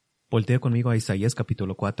Voltea conmigo a Isaías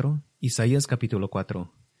capítulo 4. Isaías capítulo 4.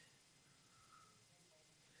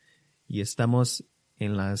 Y estamos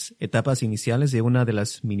en las etapas iniciales de una de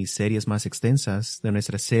las miniseries más extensas de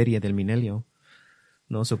nuestra serie del milenio.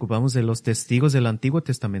 Nos ocupamos de los testigos del Antiguo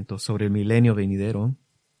Testamento sobre el milenio venidero.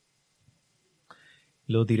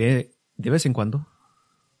 Lo diré de vez en cuando.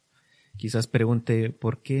 Quizás pregunte,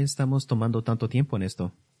 ¿por qué estamos tomando tanto tiempo en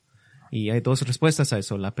esto? Y hay dos respuestas a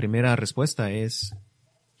eso. La primera respuesta es,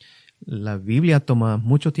 la Biblia toma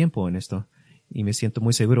mucho tiempo en esto, y me siento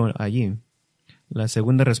muy seguro allí. La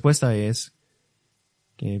segunda respuesta es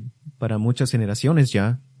que para muchas generaciones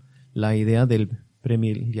ya, la idea del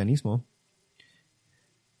premilenialismo,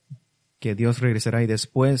 que Dios regresará y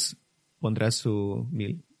después pondrá su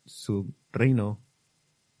reino.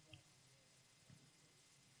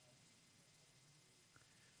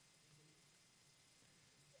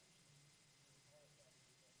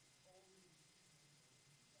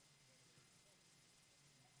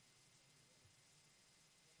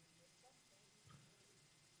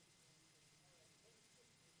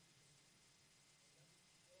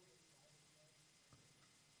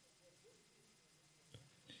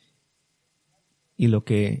 Y lo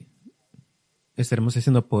que estaremos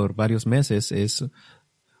haciendo por varios meses es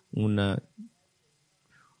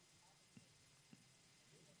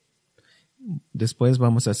Después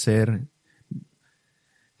vamos a hacer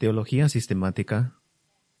teología sistemática,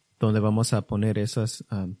 donde vamos a poner esos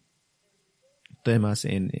temas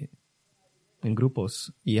en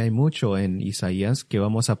grupos. Y hay mucho en Isaías que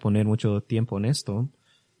vamos a poner mucho tiempo en esto.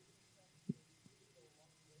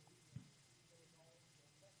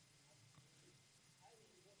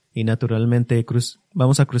 Y naturalmente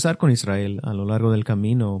vamos a cruzar con Israel a lo largo del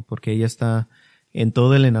camino, porque ella está en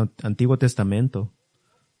todo el Antiguo Testamento.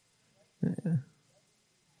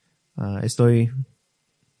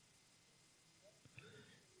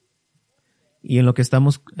 Y en lo que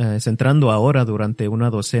estamos centrando ahora durante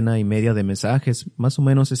 12.5 de mensajes, más o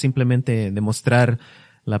menos es simplemente demostrar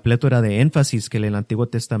la plétora de énfasis que el Antiguo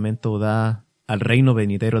Testamento da al reino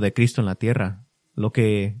venidero de Cristo en la tierra, lo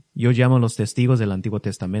que yo llamo los testigos del Antiguo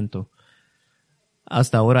Testamento.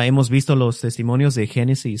 Hasta ahora hemos visto los testimonios de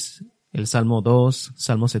Génesis, el Salmo 2,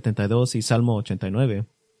 Salmo 72 y Salmo 89.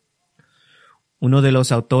 Uno de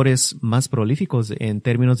los autores más prolíficos en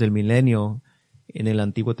términos del milenio en el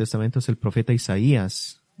Antiguo Testamento es el profeta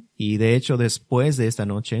Isaías. Y de hecho, después de esta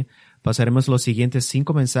noche, pasaremos los siguientes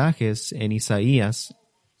 5 mensajes en Isaías,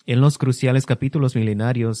 en los cruciales capítulos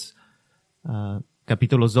milenarios,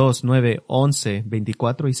 capítulos 2, 9, 11,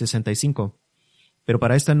 24 y 65. Pero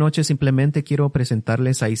para esta noche simplemente quiero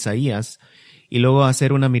presentarles a Isaías y luego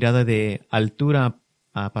hacer una mirada de altura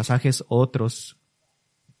a pasajes otros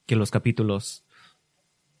que los capítulos.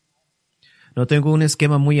 No tengo un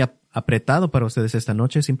esquema muy apretado para ustedes esta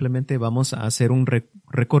noche, simplemente vamos a hacer un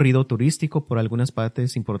recorrido turístico por algunas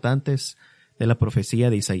partes importantes de la profecía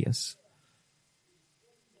de Isaías.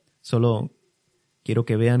 Solo quiero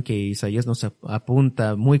que vean que Isaías nos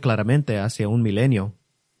apunta muy claramente hacia un milenio.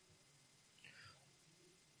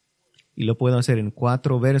 Y lo puedo hacer en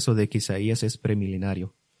 4 versos de que Isaías es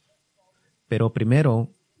premilenario. Pero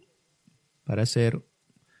primero, para hacer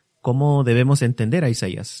cómo debemos entender a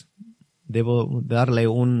Isaías, debo darle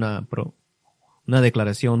una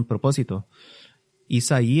declaración, propósito.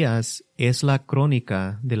 Isaías es la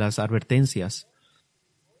crónica de las advertencias.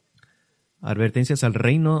 Advertencias al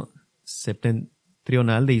reino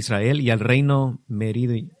septentrional de Israel y al reino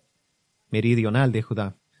meridional de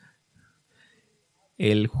Judá.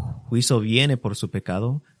 El juicio viene por su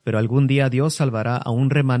pecado, pero algún día Dios salvará a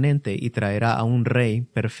un remanente y traerá a un rey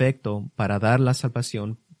perfecto para dar la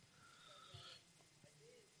salvación.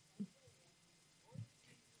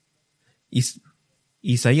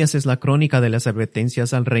 Isaías es la crónica de las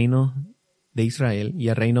advertencias al reino de Israel y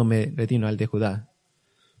al reino meridional de Judá.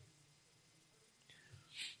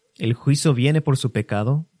 El juicio viene por su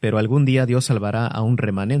pecado, pero algún día Dios salvará a un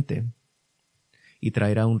remanente y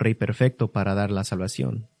traerá un rey perfecto para dar la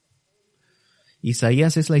salvación.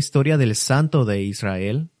 Isaías es la historia del Santo de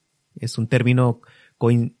Israel. Es un término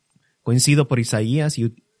coincidido por Isaías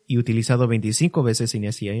y utilizado 25 veces en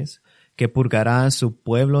Isaías, que purgará a su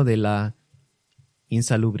pueblo de la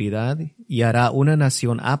insalubridad y hará una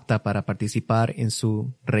nación apta para participar en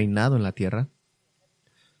su reinado en la tierra.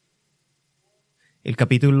 El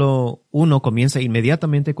capítulo 1 comienza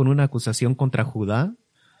inmediatamente con una acusación contra Judá.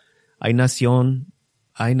 Hay nación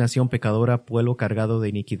pecadora, pueblo cargado de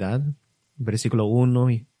iniquidad. Versículo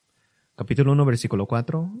 1 y capítulo 1, versículo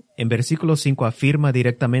 4. En versículo 5 afirma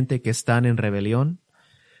directamente que están en rebelión.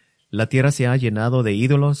 La tierra se ha llenado de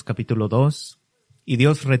ídolos, capítulo 2. Y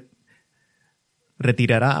Dios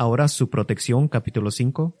retirará ahora su protección, capítulo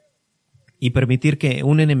 5, y permitir que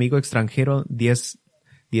un enemigo extranjero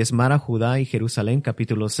diezmara Judá y Jerusalén,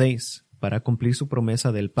 capítulo 6, para cumplir su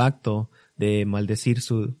promesa del pacto de maldecir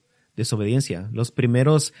su desobediencia. Los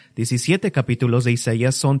primeros 17 capítulos de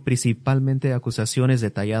Isaías son principalmente acusaciones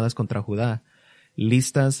detalladas contra Judá,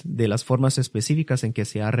 listas de las formas específicas en que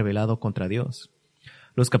se ha rebelado contra Dios.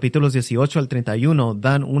 Los capítulos 18 al 31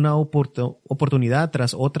 dan una oportunidad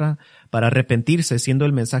tras otra para arrepentirse, siendo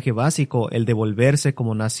el mensaje básico el devolverse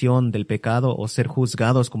como nación del pecado o ser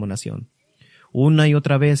juzgados como nación. Una y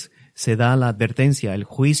otra vez se da la advertencia, el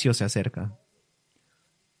juicio se acerca.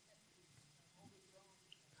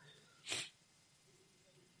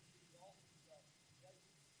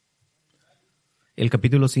 El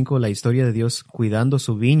capítulo 5, la historia de Dios cuidando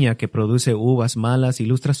su viña que produce uvas malas,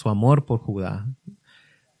 ilustra su amor por Judá.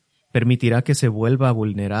 Permitirá que se vuelva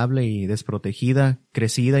vulnerable y desprotegida,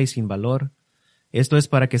 crecida y sin valor. Esto es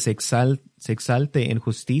para que se exalte en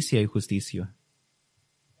justicia y justicia.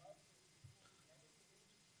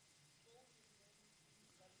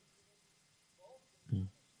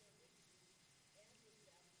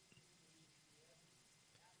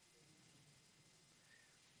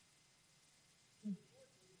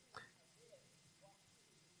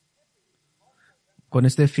 Con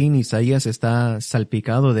este fin, Isaías está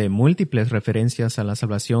salpicado de múltiples referencias a la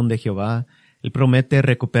salvación de Jehová. Él promete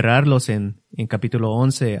recuperarlos en capítulo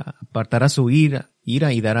 11, apartará su ira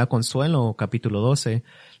y dará consuelo, capítulo 12.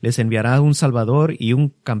 Les enviará un salvador y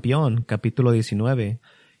un campeón, capítulo 19.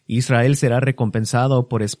 Israel será recompensado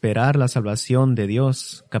por esperar la salvación de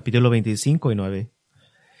Dios, capítulo 25 y 9.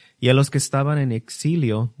 Y a los que estaban en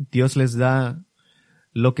exilio, Dios les da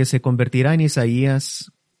lo que se convertirá en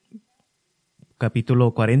Isaías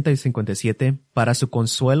capítulo 40 y 57, para su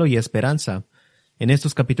consuelo y esperanza. En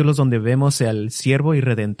estos capítulos donde vemos al siervo y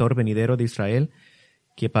redentor venidero de Israel,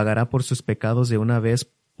 que pagará por sus pecados de una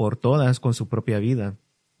vez por todas con su propia vida.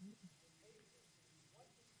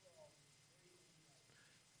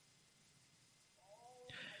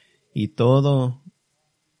 Y todo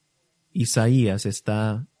Isaías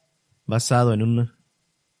está basado en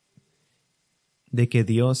de que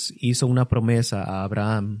Dios hizo una promesa a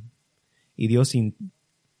Abraham. Y Dios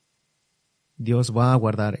va a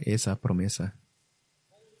guardar esa promesa.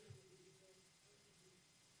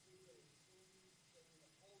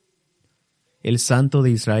 El Santo de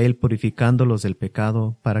Israel purificándolos del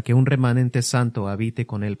pecado para que un remanente santo habite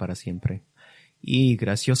con él para siempre. Y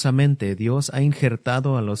graciosamente Dios ha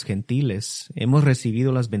injertado a los gentiles. Hemos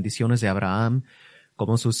recibido las bendiciones de Abraham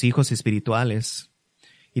como sus hijos espirituales.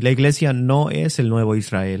 Y la iglesia no es el nuevo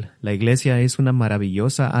Israel. La iglesia es una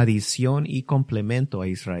maravillosa adición y complemento a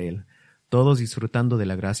Israel, todos disfrutando de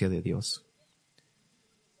la gracia de Dios.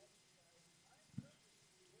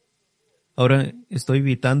 Ahora estoy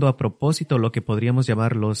evitando a propósito lo que podríamos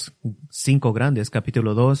llamar los 5 grandes,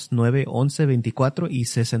 capítulo 2, 9, 11, 24 y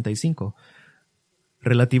 65,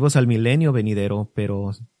 relativos al milenio venidero,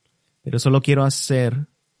 pero solo quiero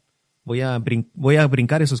voy a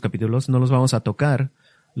brincar esos capítulos, no los vamos a tocar.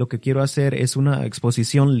 Lo que quiero hacer es una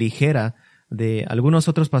exposición ligera de algunos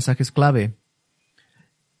otros pasajes clave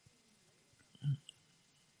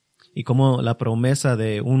y como la promesa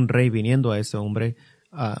de un rey viniendo a ese hombre.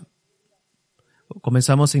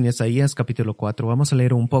 Comenzamos en Isaías capítulo 4. Vamos a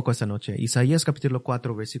leer un poco esta noche. Isaías capítulo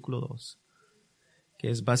 4, versículo 2,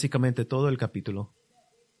 que es básicamente todo el capítulo.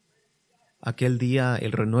 Aquel día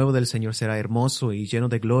el renuevo del Señor será hermoso y lleno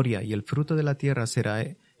de gloria, y el fruto de la tierra será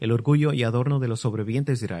el orgullo y adorno de los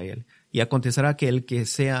sobrevivientes de Israel. Y acontecerá que el que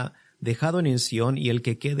sea dejado en Sión y el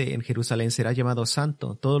que quede en Jerusalén será llamado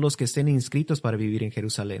santo, todos los que estén inscritos para vivir en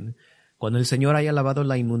Jerusalén. Cuando el Señor haya lavado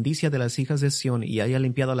la inmundicia de las hijas de Sión y haya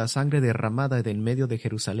limpiado la sangre derramada de en medio de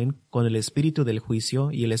Jerusalén con el espíritu del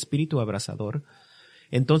juicio y el espíritu abrasador,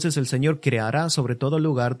 entonces el Señor creará sobre todo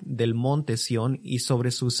lugar del monte Sión y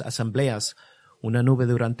sobre sus asambleas una nube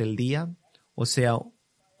durante el día, o sea,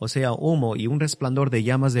 humo y un resplandor de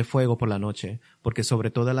llamas de fuego por la noche, porque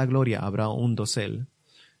sobre toda la gloria habrá un dosel.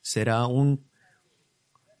 Será un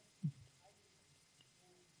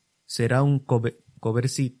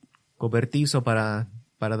cobertizo para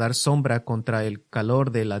dar sombra contra el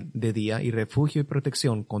calor de día y refugio y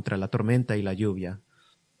protección contra la tormenta y la lluvia.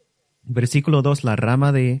 Versículo 2. La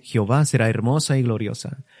rama de Jehová será hermosa y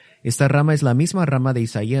gloriosa. Esta rama es la misma rama de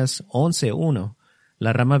Isaías 11:1,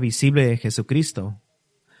 la rama visible de Jesucristo.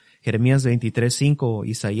 Jeremías 23:5,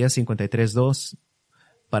 Isaías 53:2,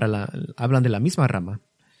 hablan de la misma rama.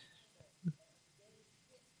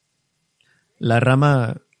 La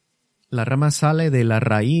rama sale de la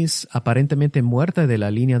raíz aparentemente muerta de la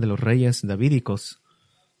línea de los reyes davídicos.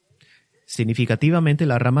 Significativamente,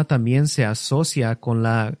 la rama también se asocia con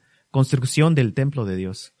la construcción del templo de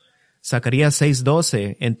Dios. Zacarías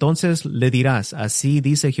 6:12, entonces le dirás, así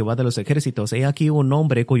dice Jehová de los ejércitos, he aquí un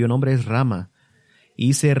hombre cuyo nombre es Rama,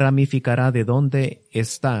 y se ramificará de donde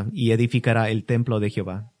está y edificará el templo de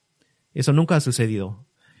Jehová. Eso nunca ha sucedido.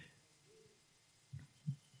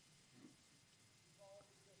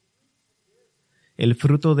 El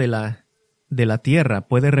fruto de la tierra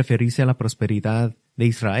puede referirse a la prosperidad de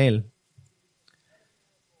Israel,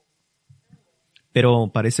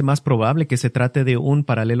 pero parece más probable que se trate de un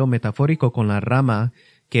paralelo metafórico con la rama,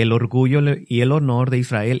 que el orgullo y el honor de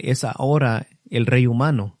Israel es ahora el rey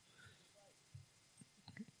humano.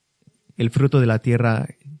 El fruto de la tierra,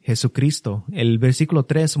 Jesucristo. El versículo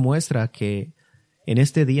 3 muestra que en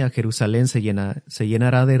este día Jerusalén se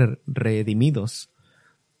llenará de redimidos,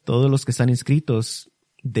 todos los que están inscritos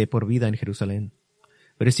de por vida en Jerusalén.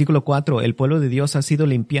 Versículo 4, el pueblo de Dios ha sido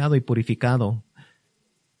limpiado y purificado.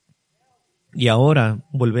 Y ahora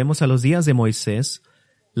volvemos a los días de Moisés,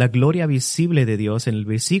 la gloria visible de Dios en el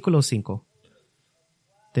versículo 5.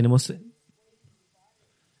 Tenemos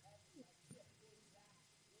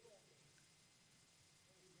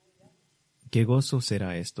 ¿qué gozo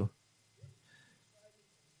será esto?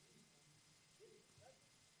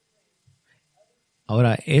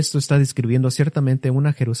 Ahora, esto está describiendo ciertamente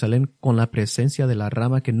una Jerusalén con la presencia de la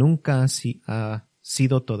rama que nunca ha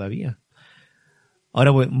sido todavía.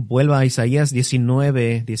 Ahora vuelva a Isaías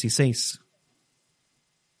 19:16.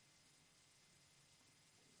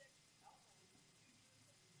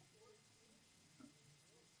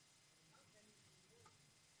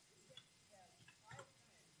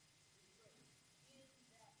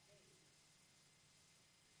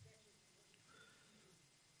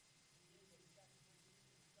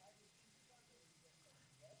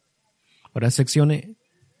 Ahora sección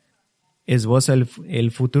esboza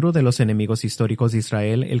el futuro de los enemigos históricos de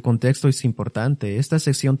Israel. El contexto es importante. Esta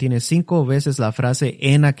sección tiene 5 veces la frase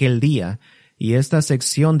en aquel día, y esta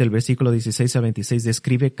sección del versículo 16 a 26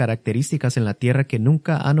 describe características en la tierra que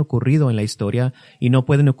nunca han ocurrido en la historia y no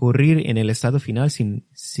pueden ocurrir en el estado final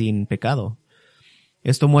sin pecado.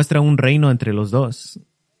 Esto muestra un reino entre los dos.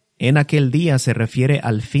 En aquel día se refiere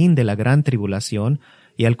al fin de la gran tribulación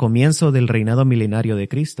y al comienzo del reinado milenario de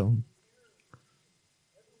Cristo.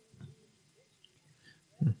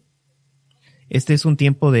 Este es un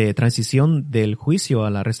tiempo de transición del juicio a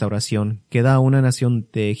la restauración. Queda una nación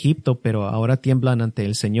de Egipto, pero ahora tiemblan ante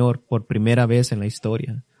el Señor por primera vez en la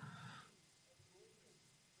historia.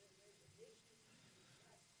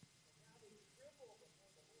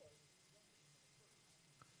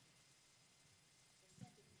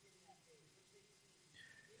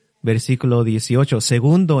 Versículo 18.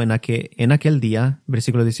 Segundo, en aquel día,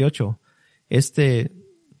 versículo 18.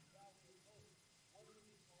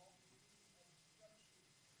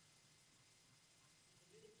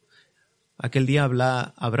 Aquel día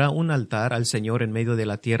habrá un altar al Señor en medio de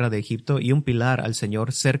la tierra de Egipto y un pilar al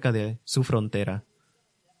Señor cerca de su frontera.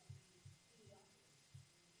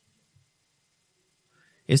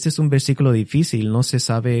 Este es un versículo difícil, no se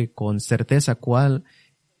sabe con certeza cuál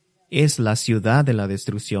es la ciudad de la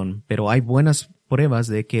destrucción, pero hay buenas pruebas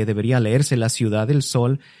de que debería leerse la ciudad del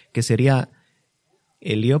sol, que sería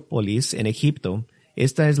Heliópolis en Egipto.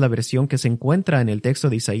 Esta es la versión que se encuentra en el texto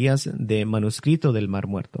de Isaías de manuscrito del Mar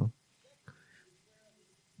Muerto.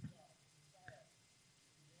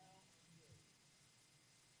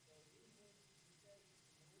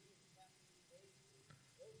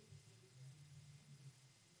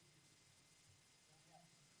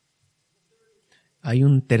 Hay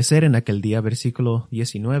un tercer en aquel día, versículo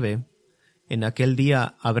 19. En aquel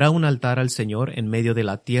día habrá un altar al Señor en medio de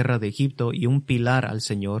la tierra de Egipto y un pilar al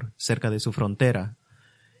Señor cerca de su frontera.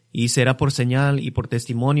 Y será por señal y por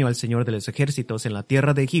testimonio al Señor de los ejércitos en la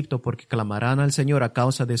tierra de Egipto, porque clamarán al Señor a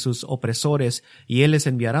causa de sus opresores, y Él les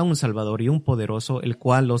enviará un Salvador y un poderoso, el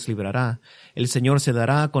cual los librará. El Señor se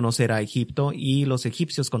dará a conocer a Egipto, y los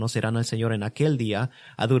egipcios conocerán al Señor en aquel día,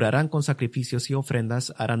 adorarán con sacrificios y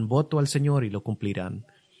ofrendas, harán voto al Señor y lo cumplirán.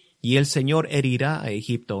 Y el Señor herirá a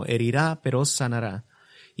Egipto, herirá, pero sanará.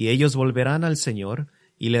 Y ellos volverán al Señor,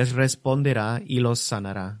 y les responderá y los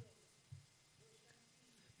sanará.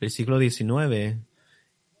 Versículo 19.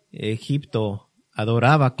 Egipto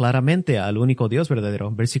adoraba claramente al único Dios verdadero.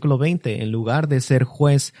 Versículo 20. En lugar de ser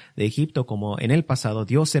juez de Egipto como en el pasado,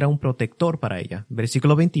 Dios era un protector para ella.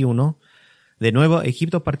 Versículo 21. De nuevo,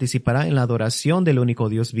 Egipto participará en la adoración del único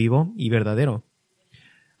Dios vivo y verdadero.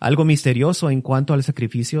 Algo misterioso en cuanto al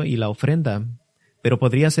sacrificio y la ofrenda, pero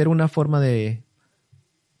podría ser una forma de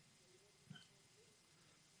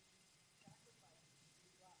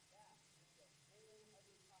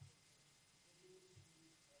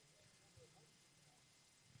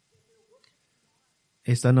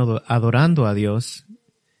están adorando a Dios,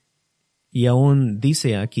 y aún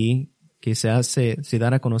dice aquí que se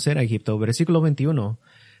dará a conocer a Egipto. Versículo 21,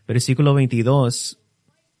 versículo 22.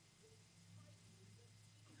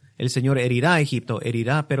 El Señor herirá a Egipto,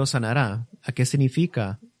 herirá pero sanará. ¿A qué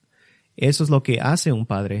significa? Eso es lo que hace un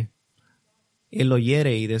padre. Él lo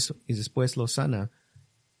hiere y después lo sana.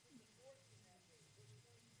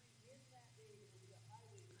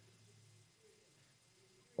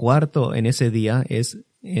 Cuarto, en ese día, es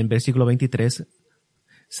en versículo 23,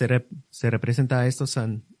 se representa a estos.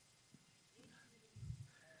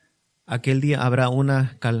 Aquel día habrá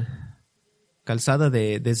una calzada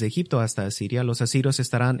desde Egipto hasta Asiria. Los asirios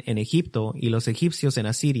estarán en Egipto y los egipcios en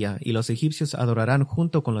Asiria, y los egipcios adorarán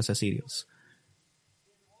junto con los asirios.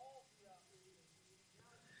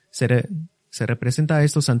 Se representa a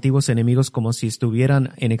estos antiguos enemigos como si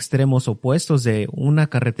estuvieran en extremos opuestos de una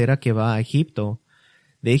carretera que va a Egipto,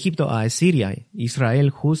 de Egipto a Asiria,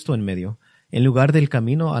 Israel justo en medio. En lugar del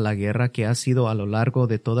camino a la guerra que ha sido a lo largo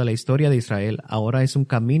de toda la historia de Israel, ahora es un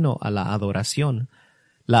camino a la adoración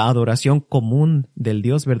común del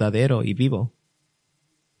Dios verdadero y vivo.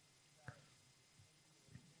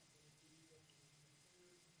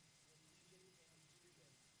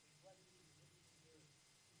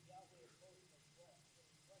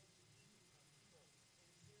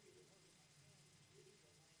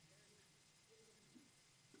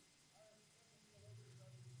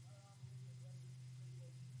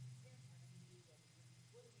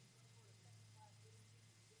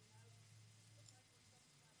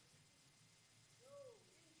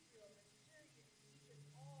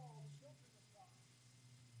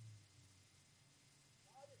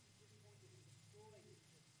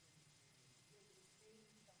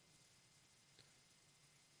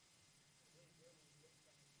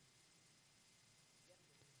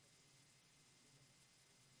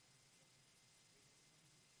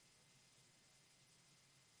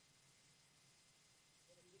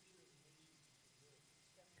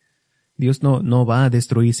 Dios no va a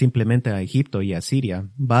destruir simplemente a Egipto y a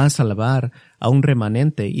Siria, va a salvar a un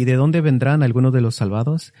remanente. ¿Y de dónde vendrán algunos de los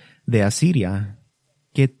salvados? De Asiria.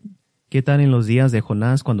 ¿Qué tal en los días de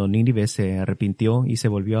Jonás cuando Nínive se arrepintió y se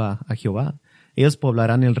volvió a Jehová? Ellos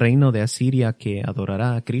poblarán el reino de Asiria que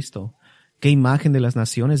adorará a Cristo. Qué imagen de las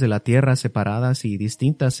naciones de la tierra separadas y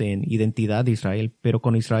distintas en identidad de Israel, pero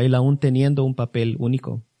con Israel aún teniendo un papel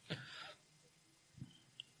único.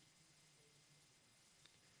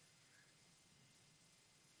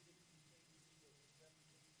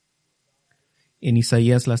 En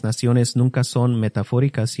Isaías las naciones nunca son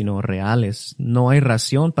metafóricas sino reales. No hay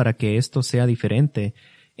razón para que esto sea diferente.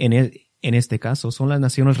 En este caso son las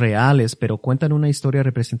naciones reales, pero cuentan una historia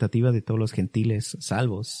representativa de todos los gentiles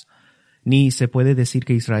salvos. Ni se puede decir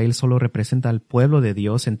que Israel solo representa al pueblo de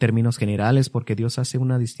Dios en términos generales, porque Dios hace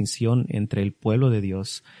una distinción entre el pueblo de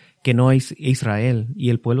Dios, que no es Israel, y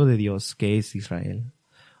el pueblo de Dios, que es Israel.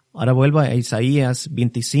 Ahora vuelvo a Isaías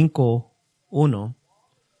 25:1.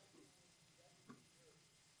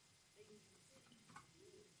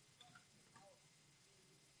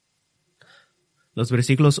 Los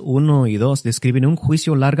versículos 1 y 2 describen un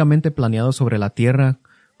juicio largamente planeado sobre la tierra,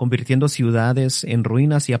 convirtiendo ciudades en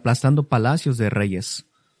ruinas y aplastando palacios de reyes.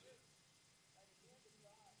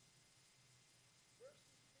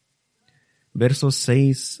 Versos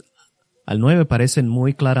 6 al 9 parecen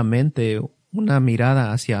muy claramente una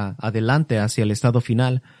mirada hacia adelante, hacia el estado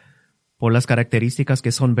final, por las características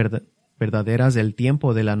que son verdaderas del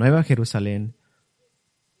tiempo de la Nueva Jerusalén.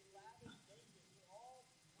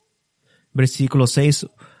 Versículo 6,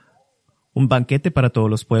 un banquete para todos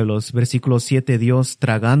los pueblos. Versículo 7, Dios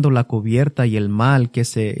tragando la cubierta y el mal que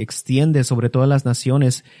se extiende sobre todas las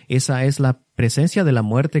naciones. Esa es la presencia de la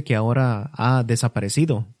muerte que ahora ha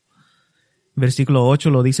desaparecido. Versículo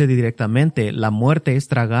 8 lo dice directamente, la muerte es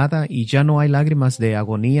tragada y ya no hay lágrimas de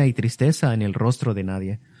agonía y tristeza en el rostro de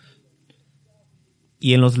nadie.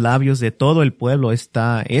 Y en los labios de todo el pueblo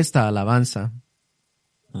está esta alabanza.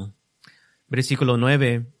 Versículo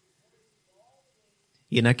 9,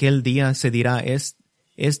 y en aquel día se dirá,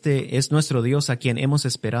 este es nuestro Dios a quien hemos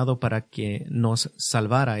esperado para que nos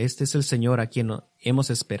salvara. Este es el Señor a quien hemos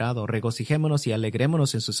esperado. Regocijémonos y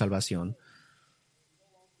alegrémonos en su salvación.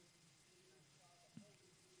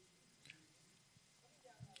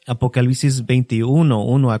 Apocalipsis 21,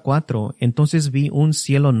 1-4. Entonces vi un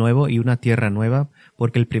cielo nuevo y una tierra nueva,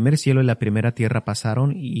 porque el primer cielo y la primera tierra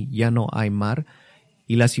pasaron y ya no hay mar.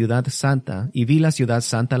 Y la ciudad santa, y vi la ciudad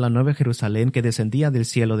santa, la nueva Jerusalén, que descendía del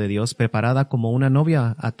cielo de Dios, preparada como una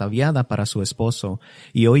novia ataviada para su esposo.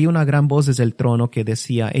 Y oí una gran voz desde el trono que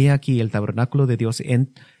decía, he aquí el tabernáculo de Dios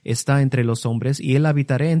está entre los hombres, y él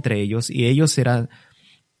habitará entre ellos, y ellos serán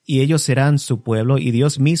y ellos serán su pueblo, y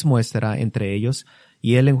Dios mismo estará entre ellos,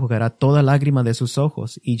 y él enjugará toda lágrima de sus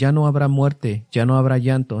ojos, y ya no habrá muerte, ya no habrá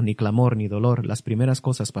llanto, ni clamor, ni dolor. Las primeras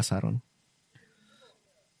cosas pasaron.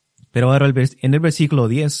 Pero ahora en el versículo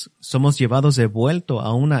 10 somos llevados de vuelta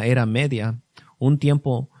a una era media, un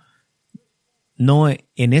tiempo no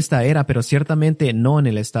en esta era, pero ciertamente no en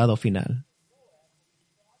el estado final.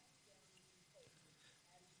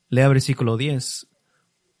 Lea versículo 10.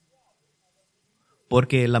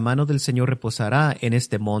 Porque la mano del Señor reposará en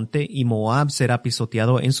este monte, y Moab será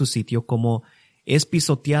pisoteado en su sitio como es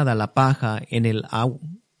pisoteada la paja en el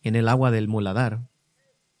agua del muladar.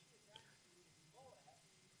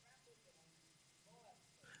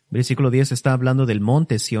 Versículo 10 está hablando del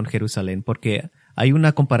monte Sión, Jerusalén, porque hay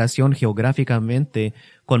una comparación geográficamente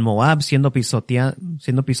con Moab siendo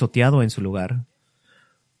pisoteado en su lugar.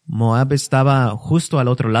 Moab estaba justo al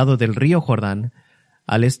otro lado del río Jordán,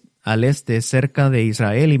 al este, cerca de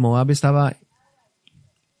Israel, y Moab estaba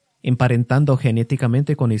emparentando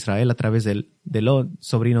genéticamente con Israel a través de Lot,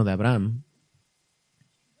 sobrino de Abraham.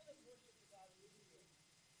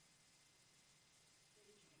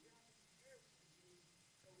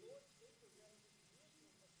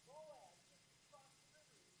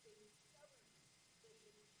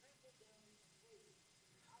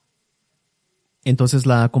 Entonces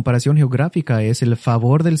la comparación geográfica es: el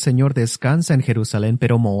favor del Señor descansa en Jerusalén,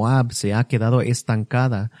 pero Moab se ha quedado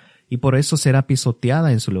estancada y por eso será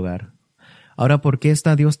pisoteada en su lugar. Ahora, ¿por qué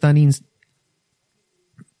está Dios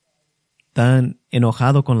tan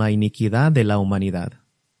enojado con la iniquidad de la humanidad?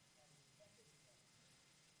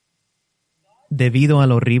 Debido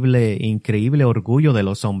al horrible e increíble orgullo de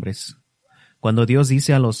los hombres. Cuando Dios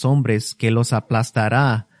dice a los hombres que los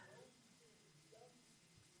aplastará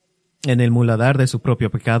en el muladar de su propio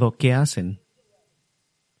pecado, ¿qué hacen?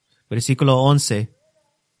 Versículo 11.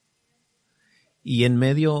 Y en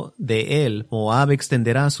medio de él Moab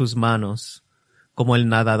extenderá sus manos, como el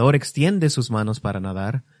nadador extiende sus manos para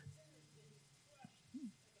nadar.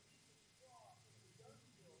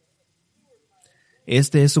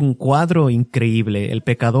 Este es un cuadro increíble, el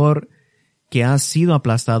pecador que ha sido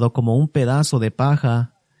aplastado como un pedazo de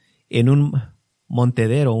paja en un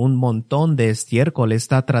montedero, un montón de estiércol,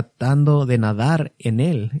 está tratando de nadar en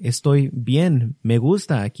él. Estoy bien, me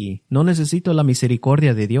gusta aquí, no necesito la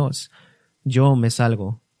misericordia de Dios, yo me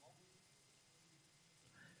salgo.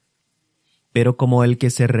 Pero como el que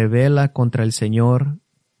se rebela contra el Señor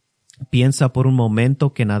piensa por un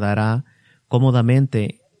momento que nadará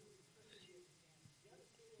cómodamente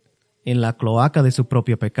en la cloaca de su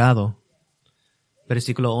propio pecado.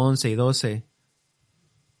 Versículo 11 y 12.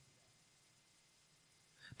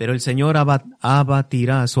 Pero el Señor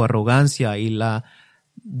abatirá su arrogancia y la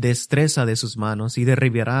destreza de sus manos, y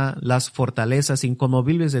derribará las fortalezas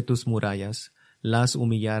inconmovibles de tus murallas. Las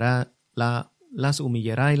humillará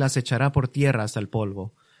y las echará por tierra hasta el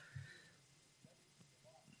polvo.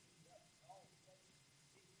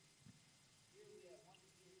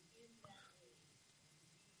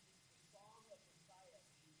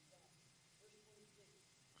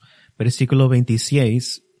 Versículo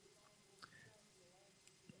 26.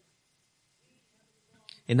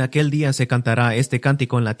 En aquel día se cantará este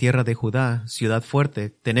cántico en la tierra de Judá: ciudad fuerte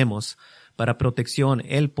tenemos, para protección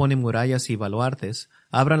él pone murallas y baluartes.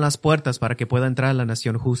 Abran las puertas para que pueda entrar la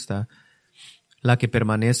nación justa, la que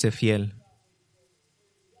permanece fiel.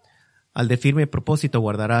 Al de firme propósito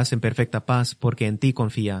guardarás en perfecta paz, porque en ti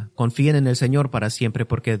confía. Confíen en el Señor para siempre,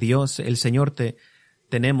 porque Dios, el Señor,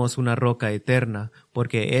 tenemos una roca eterna,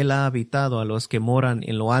 porque Él ha habitado a los que moran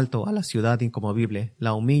en lo alto, a la ciudad inconmovible.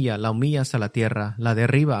 La humilla hasta la tierra, la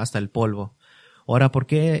derriba hasta el polvo. Ahora, ¿por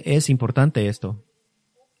qué es importante esto?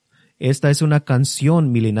 Esta es una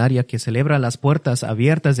canción milenaria que celebra las puertas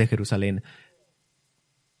abiertas de Jerusalén.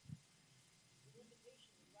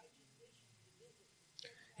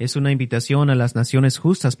 Es una invitación a las naciones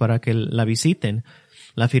justas para que la visiten,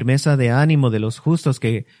 la firmeza de ánimo de los justos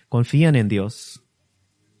que confían en Dios.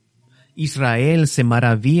 Israel se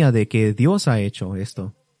maravilla de que Dios ha hecho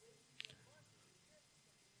esto.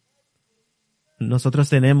 Nosotros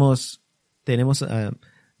tenemos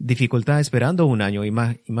dificultad esperando un año.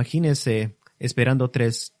 Imagínense esperando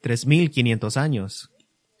 3,500 años.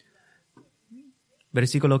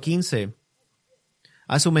 Versículo 15.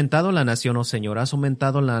 Has aumentado la nación, oh Señor, has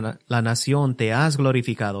aumentado la nación, te has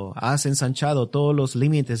glorificado, has ensanchado todos los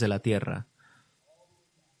límites de la tierra.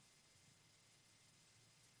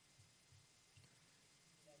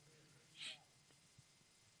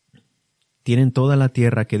 Tienen toda la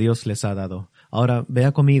tierra que Dios les ha dado. Ahora,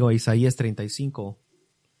 vea conmigo a Isaías 35.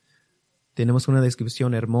 Tenemos una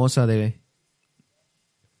descripción hermosa de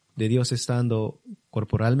Dios estando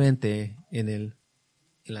corporalmente en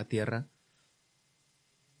la tierra.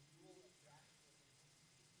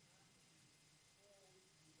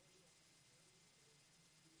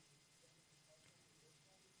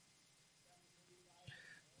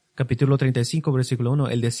 Capítulo 35, versículo 1.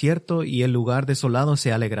 El desierto y el lugar desolado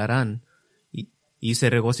se alegrarán, y se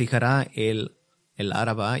regocijará el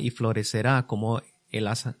Araba y florecerá como el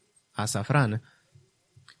azafrán.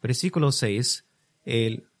 Versículo 6.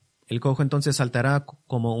 El cojo entonces saltará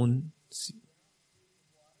como un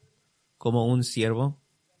ciervo.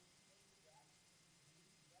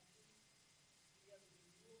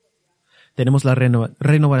 Tenemos la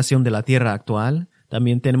renovación de la tierra actual.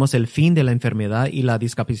 También tenemos el fin de la enfermedad y la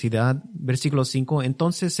discapacidad. Versículo 5.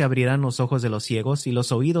 Entonces se abrirán los ojos de los ciegos y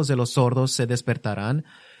los oídos de los sordos se despertarán.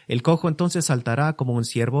 El cojo entonces saltará como un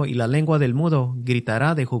ciervo y la lengua del mudo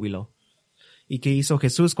gritará de júbilo. ¿Y qué hizo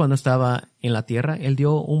Jesús cuando estaba en la tierra? Él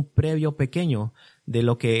dio un previo pequeño de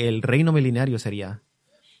lo que el reino milenario sería.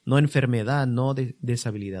 No enfermedad, no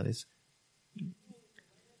deshabilidades.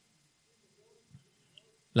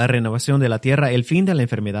 La renovación de la tierra, el fin de la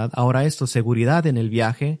enfermedad. Ahora esto, seguridad en el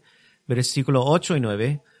viaje. Versículo 8 y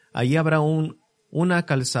 9. Allí habrá una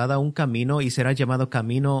calzada, un camino, y será llamado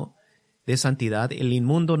camino de santidad. El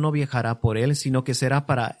inmundo no viajará por él, sino que será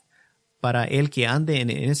para el que ande en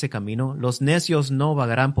ese camino. Los necios no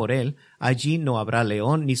vagarán por él. Allí no habrá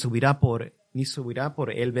león, ni subirá por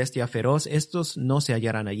él bestia feroz. Estos no se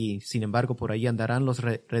hallarán allí. Sin embargo, por allí andarán los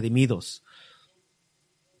redimidos.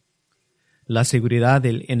 La seguridad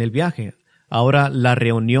en el viaje. Ahora la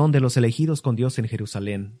reunión de los elegidos con Dios en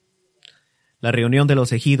Jerusalén. La reunión de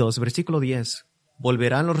los elegidos, versículo 10.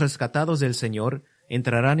 Volverán los rescatados del Señor,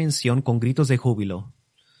 entrarán en Sión con gritos de júbilo.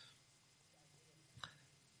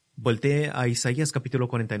 Voltee a Isaías capítulo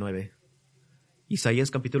 49.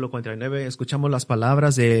 Isaías capítulo 49, escuchamos las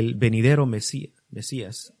palabras del venidero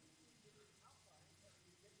Mesías.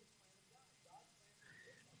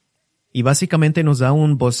 Y básicamente nos da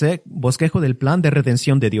un bosquejo del plan de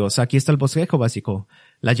redención de Dios. Aquí está el bosquejo básico.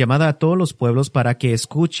 La llamada a todos los pueblos para que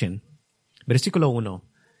escuchen. Versículo 1.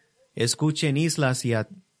 Escuchen islas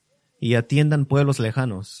y atiendan pueblos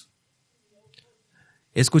lejanos.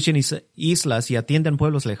 Escuchen islas y atiendan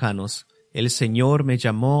pueblos lejanos. El Señor me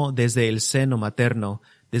llamó desde el seno materno.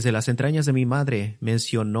 Desde las entrañas de mi madre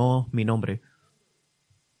mencionó mi nombre.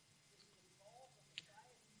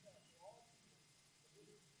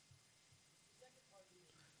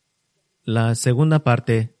 La segunda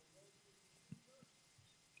parte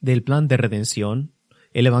del plan de redención,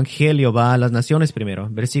 el Evangelio va a las naciones primero.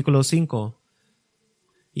 Versículo 5.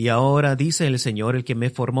 Y ahora dice el Señor, el que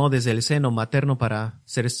me formó desde el seno materno para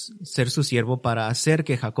ser su siervo, para hacer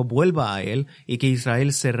que Jacob vuelva a él y que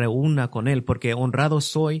Israel se reúna con él, porque honrado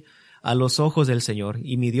soy a los ojos del Señor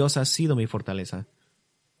y mi Dios ha sido mi fortaleza.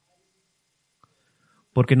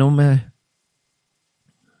 Porque no me...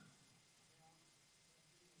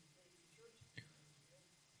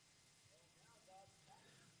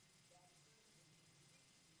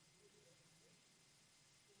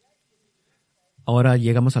 Ahora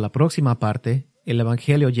llegamos a la próxima parte. El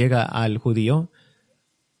Evangelio llega al judío.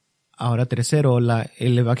 Ahora tercero,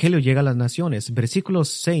 el Evangelio llega a las naciones. Versículo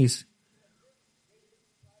 6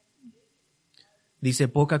 dice,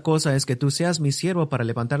 poca cosa es que tú seas mi siervo para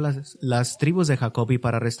levantar las tribus de Jacob y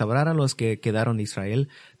para restaurar a los que quedaron de Israel.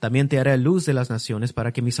 También te haré luz de las naciones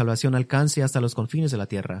para que mi salvación alcance hasta los confines de la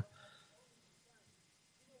tierra.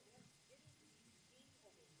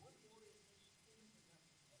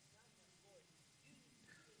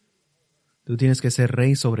 Tú tienes que ser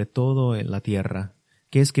rey sobre todo en la tierra.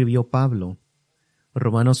 ¿Qué escribió Pablo?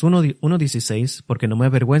 Romanos 1:16, porque no me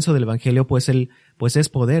avergüenzo del Evangelio, pues es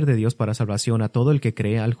poder de Dios para salvación a todo el que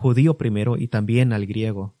cree, al judío primero y también al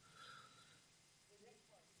griego.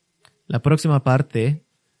 La próxima parte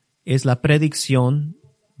es la predicción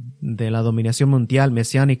de la dominación mundial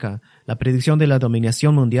mesiánica. La predicción de la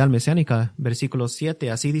dominación mundial mesiánica, versículo 7.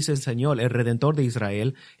 Así dice el Señor, el Redentor de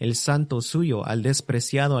Israel, el santo suyo, al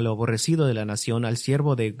despreciado, al aborrecido de la nación, al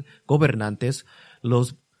siervo de gobernantes,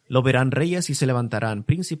 lo verán reyes y se levantarán,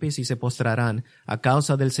 príncipes y se postrarán, a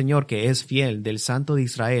causa del Señor que es fiel, del Santo de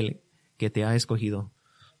Israel que te ha escogido.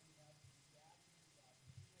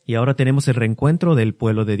 Y ahora tenemos el reencuentro del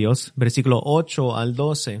pueblo de Dios, versículo 8 al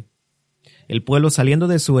 12. El pueblo saliendo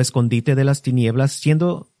de su escondite de las tinieblas,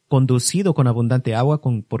 siendo conducido con abundante agua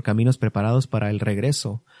por caminos preparados para el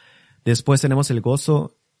regreso. Después tenemos el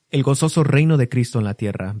gozoso reino de Cristo en la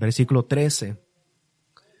tierra. Versículo 13.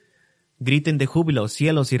 Griten de júbilo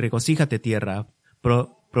cielos y regocíjate tierra.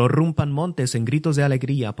 Prorrumpan montes en gritos de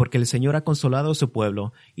alegría, porque el Señor ha consolado a su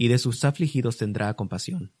pueblo y de sus afligidos tendrá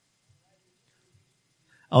compasión.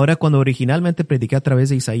 Ahora, cuando originalmente prediqué a través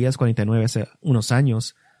de Isaías 49 hace unos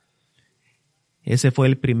años, ese fue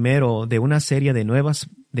el primero de una serie de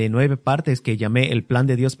 9 partes que llamé el plan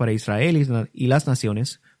de Dios para Israel y las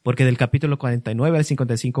naciones, porque del capítulo 49 al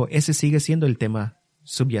 55 ese sigue siendo el tema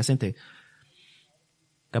subyacente.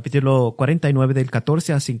 Capítulo 49 del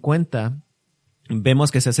 14 al 50 vemos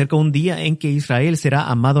que se acerca un día en que Israel será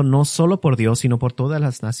amado no solo por Dios, sino por todas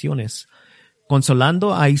las naciones,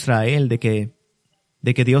 consolando a Israel de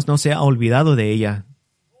que Dios no se ha olvidado de ella.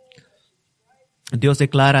 Dios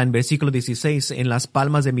declara en versículo 16, en las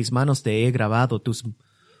palmas de mis manos te he grabado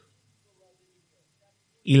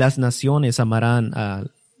y las naciones amarán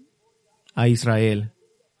a Israel.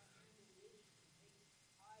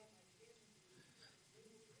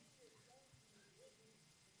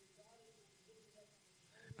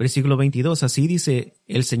 Versículo 22, así dice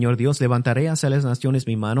el Señor Dios, levantaré hacia las naciones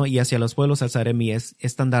mi mano y hacia los pueblos alzaré mi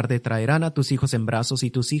estandarte, traerán a tus hijos en brazos y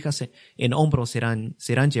tus hijas en hombros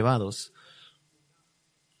serán llevados.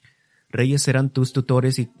 Reyes serán tus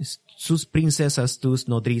tutores y sus princesas tus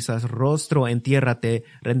nodrizas, rostro en tierra te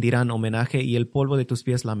rendirán homenaje y el polvo de tus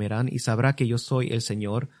pies lamerán y sabrás que yo soy el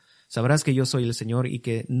Señor y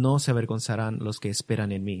que no se avergonzarán los que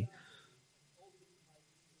esperan en mí.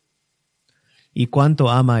 Y cuánto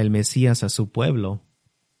ama el Mesías a su pueblo.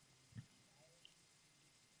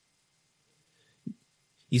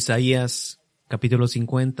 Isaías capítulo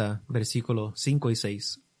 50, versículos 5 y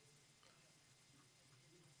 6.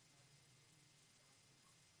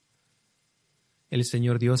 El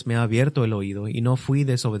Señor Dios me ha abierto el oído y no fui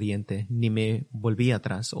desobediente, ni me volví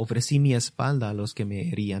atrás. Ofrecí mi espalda a los que me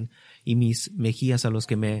herían y mis mejillas a los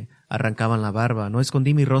que me arrancaban la barba. No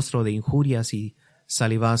escondí mi rostro de injurias y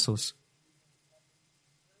salivazos.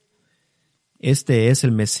 Este es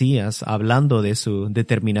el Mesías hablando de su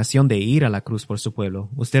determinación de ir a la cruz por su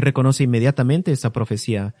pueblo. Usted reconoce inmediatamente esta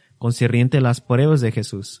profecía concerniente a las pruebas de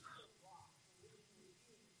Jesús.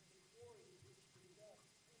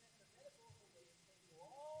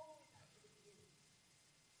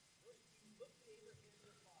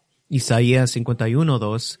 Isaías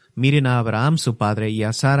 51:2, miren a Abraham su padre y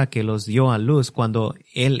a Sara que los dio a luz cuando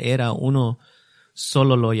él era uno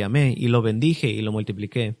solo lo llamé y lo bendije y lo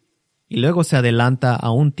multipliqué. Y luego se adelanta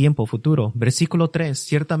a un tiempo futuro. Versículo 3,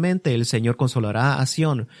 ciertamente el Señor consolará a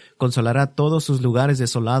Sión, consolará todos sus lugares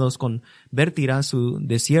desolados, convertirá su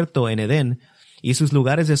desierto en Edén y sus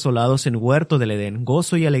lugares desolados en huerto del Edén.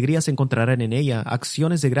 Gozo y alegría se encontrarán en ella,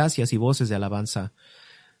 acciones de gracias y voces de alabanza.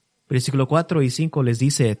 Versículo 4 y 5 les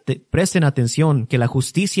dice, presten atención, que la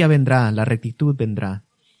justicia vendrá, la rectitud vendrá,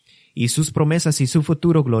 y sus promesas y su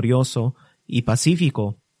futuro glorioso y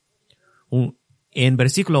pacífico. En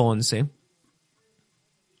versículo 11,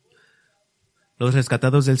 los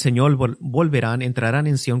rescatados del Señor volverán, entrarán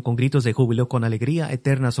en Sión con gritos de júbilo, con alegría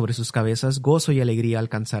eterna sobre sus cabezas, gozo y alegría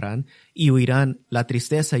alcanzarán, y huirán la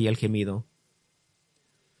tristeza y el gemido.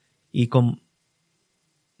 Y con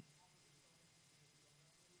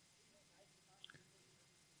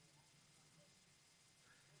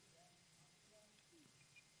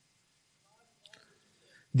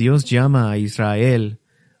Dios llama a Israel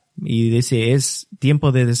y dice, es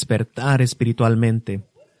tiempo de despertar espiritualmente.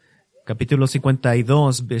 Capítulo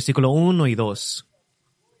 52, versículo 1 y 2.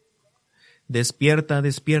 Despierta,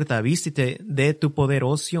 despierta, vístete de tu poder,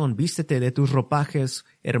 oh Sión, vístete de tus ropajes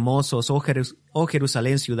hermosos, oh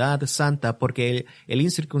Jerusalén, ciudad santa, porque el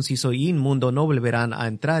incircunciso y inmundo no volverán a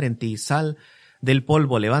entrar en ti. Sal del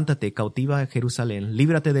polvo, levántate, cautiva Jerusalén,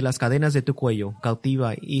 líbrate de las cadenas de tu cuello,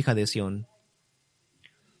 cautiva hija de Sión.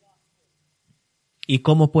 ¿Y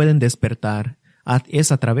cómo pueden despertar?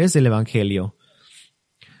 Es a través del Evangelio.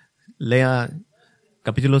 Lea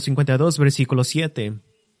capítulo 52, versículo 7.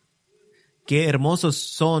 Qué hermosos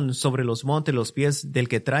son sobre los montes los pies del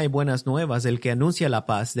que trae buenas nuevas, del que anuncia la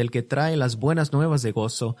paz, del que trae las buenas nuevas de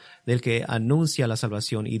gozo, del que anuncia la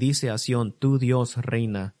salvación y dice a Sión, tu Dios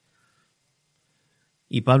reina.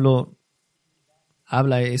 Y Pablo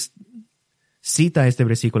cita este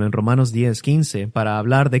versículo en Romanos 10:15 para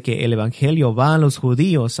hablar de que el Evangelio va a los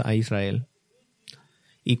judíos a Israel.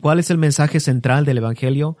 ¿Y cuál es el mensaje central del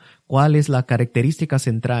Evangelio? ¿Cuál es la característica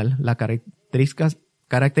central? La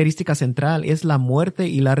característica central es la muerte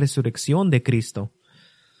y la resurrección de Cristo.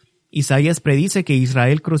 Isaías predice que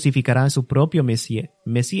Israel crucificará a su propio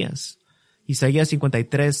Mesías. Isaías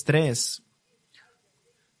 53:3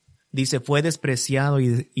 dice, fue despreciado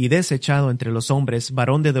y desechado entre los hombres,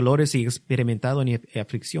 varón de dolores y experimentado en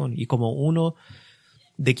aflicción, y como uno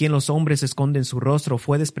de quien los hombres esconden su rostro,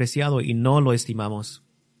 fue despreciado y no lo estimamos.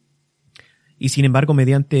 Y sin embargo,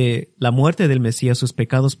 mediante la muerte del Mesías, sus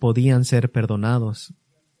pecados podían ser perdonados.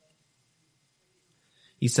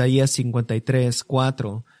 Isaías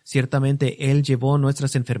 53:4. Ciertamente Él llevó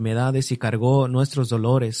nuestras enfermedades y cargó nuestros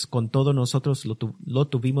dolores. Con todo nosotros lo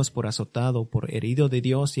tuvimos por azotado, por herido de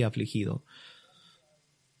Dios y afligido.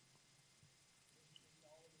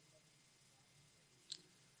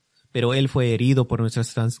 Pero Él fue herido por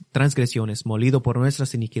nuestras transgresiones, molido por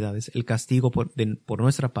nuestras iniquidades. El castigo por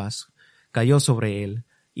nuestra paz cayó sobre Él,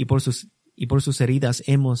 y por sus heridas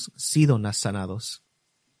hemos sido sanados.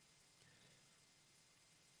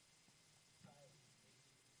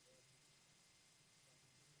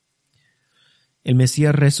 El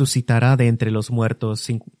Mesías resucitará de entre los muertos.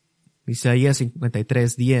 Isaías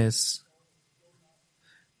 53:10.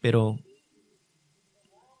 Pero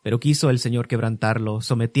quiso el Señor quebrantarlo,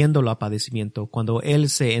 sometiéndolo a padecimiento. Cuando Él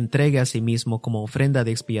se entregue a sí mismo como ofrenda de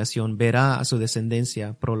expiación, verá a su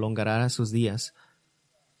descendencia, prolongará sus días.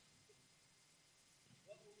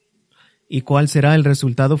 ¿Y cuál será el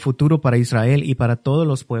resultado futuro para Israel y para todos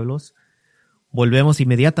los pueblos? Volvemos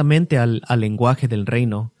inmediatamente al lenguaje del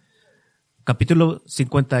reino. Capítulo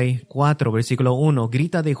 54, versículo 1.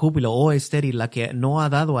 Grita de júbilo, oh estéril, la que no ha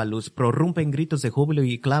dado a luz. Prorrumpe en gritos de júbilo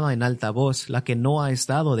y clama en alta voz, la que no ha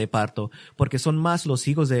estado de parto. Porque son más los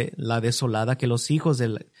hijos de la desolada que los hijos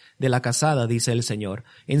de la casada, dice el Señor.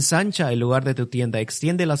 Ensancha el lugar de tu tienda,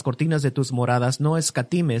 extiende las cortinas de tus moradas, no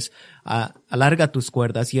escatimes, alarga tus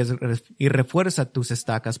cuerdas y refuerza tus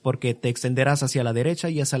estacas, porque te extenderás hacia la derecha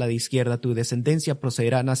y hacia la izquierda. Tu descendencia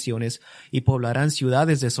poseerá a naciones y poblarán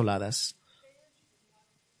ciudades desoladas.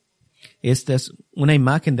 Esta es una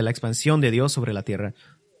imagen de la expansión de Dios sobre la tierra.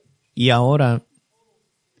 Y ahora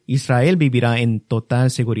Israel vivirá en total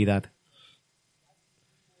seguridad.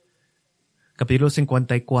 Capítulo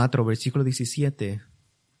 54, versículo 17.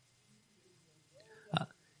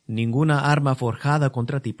 Ninguna arma forjada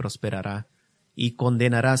contra ti prosperará, y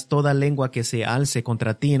condenarás toda lengua que se alce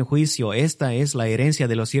contra ti en juicio. Esta es la herencia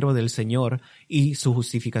de los siervos del Señor, y su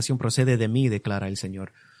justificación procede de mí, declara el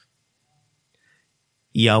Señor.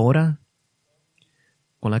 Y ahora,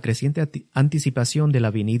 con la creciente anticipación de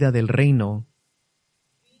la venida del reino,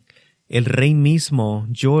 el Rey mismo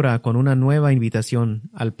llora con una nueva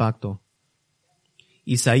invitación al pacto.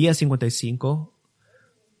 Isaías 55.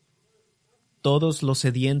 Todos los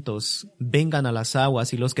sedientos vengan a las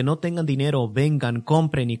aguas, y los que no tengan dinero vengan,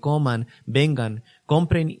 compren y coman, vengan,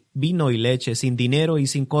 compren vino y leche sin dinero y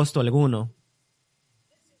sin costo alguno.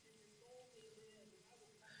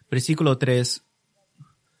 Versículo 3.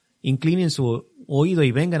 Inclinen su oído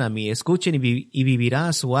y vengan a mí, escuchen y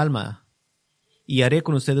vivirá su alma, y haré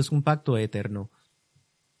con ustedes un pacto eterno.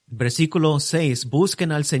 Versículo 6.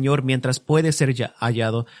 Busquen al Señor mientras puede ser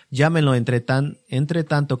hallado, llámenlo entre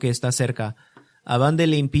tanto que está cerca. Abande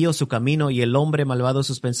el impío su camino y el hombre malvado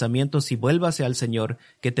sus pensamientos, y vuélvase al Señor,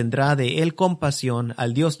 que tendrá de él compasión,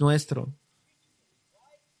 al Dios nuestro.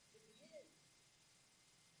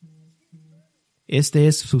 Este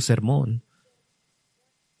es su sermón.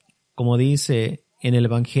 Como dice en el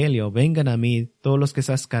Evangelio, vengan a mí todos los que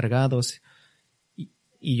estás cargados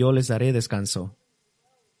y yo les daré descanso.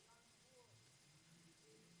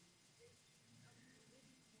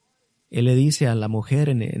 Él le dice a la mujer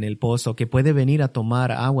en el pozo que puede venir a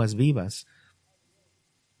tomar aguas vivas.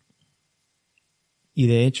 Y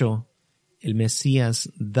de hecho, el Mesías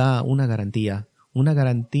da una garantía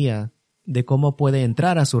de cómo puede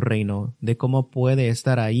entrar a su reino, de cómo puede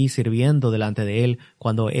estar ahí sirviendo delante de Él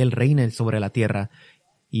cuando Él reine sobre la tierra.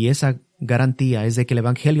 Y esa garantía es de que el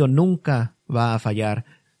Evangelio nunca va a fallar,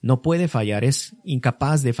 no puede fallar, es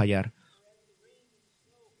incapaz de fallar.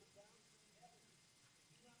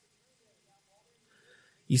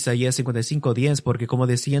 Isaías 55:10, porque como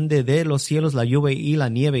desciende de los cielos la lluvia y la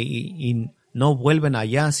nieve y no vuelven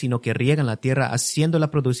allá, sino que riegan la tierra,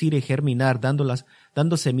 haciéndola producir y germinar,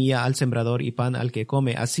 dando semilla al sembrador y pan al que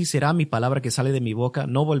come. Así será mi palabra que sale de mi boca,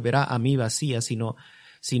 no volverá a mí vacía, sino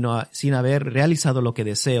sin haber realizado lo que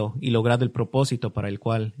deseo y logrado el propósito para el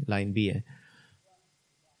cual la envíe.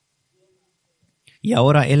 Y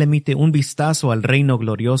ahora Él emite un vistazo al reino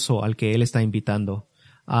glorioso al que Él está invitando.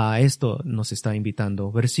 A esto nos está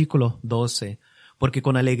invitando. Versículo 12. Porque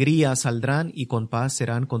con alegría saldrán y con paz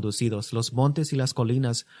serán conducidos. Los montes y las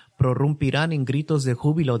colinas prorrumpirán en gritos de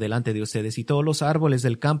júbilo delante de ustedes, y todos los árboles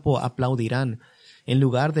del campo aplaudirán. En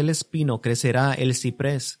lugar del espino crecerá el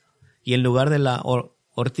ciprés, y en lugar de la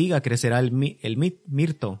ortiga crecerá el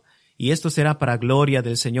mirto. Y esto será para gloria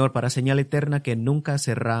del Señor, para señal eterna que nunca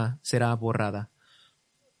será borrada.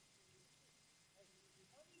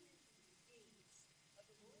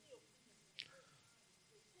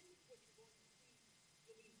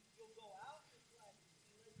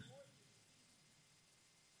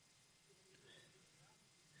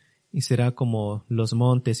 y será como los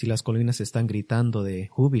montes y las colinas están gritando de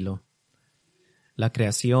júbilo. La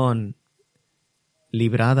creación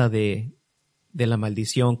librada de la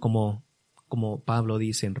maldición, como Pablo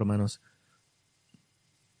dice en Romanos.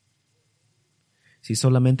 Si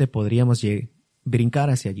solamente podríamos brincar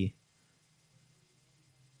hacia allí.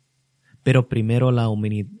 Pero primero la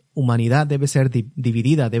humanidad debe ser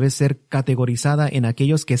dividida, debe ser categorizada en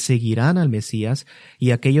aquellos que seguirán al Mesías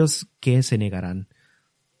y aquellos que se negarán.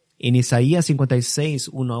 En Isaías 56,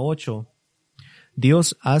 1 a 8,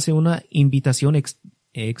 Dios hace una invitación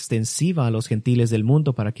extensiva a los gentiles del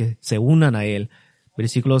mundo para que se unan a Él.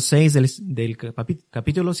 Versículo 6 del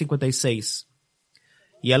capítulo 56.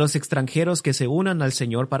 Y a los extranjeros que se unan al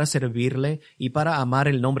Señor para servirle y para amar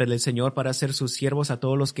el nombre del Señor, para ser sus siervos, a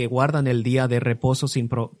todos los que guardan el día de reposo sin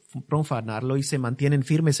profanarlo y se mantienen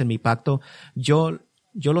firmes en mi pacto, yo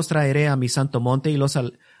los traeré a mi santo monte y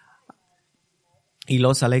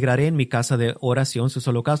los alegraré en mi casa de oración. Sus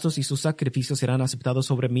holocaustos y sus sacrificios serán aceptados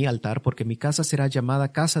sobre mi altar, porque mi casa será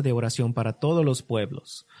llamada casa de oración para todos los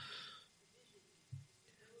pueblos.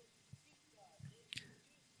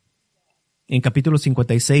 En capítulo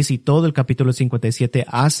 56 y todo el capítulo 57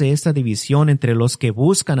 hace esta división entre los que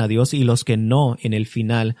buscan a Dios y los que no en el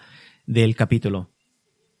final del capítulo.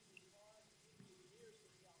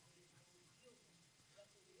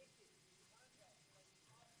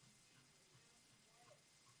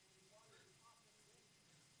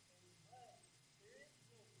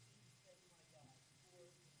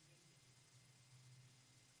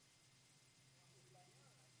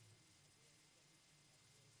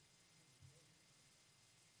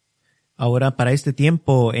 Ahora, para este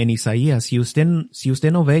tiempo en Isaías, si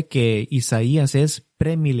usted no ve que Isaías es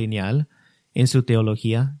premilenial en su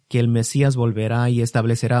teología, que el Mesías volverá y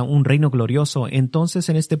establecerá un reino glorioso, entonces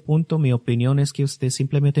en este punto mi opinión es que usted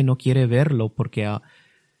simplemente no quiere verlo porque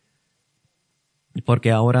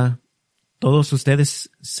ahora todos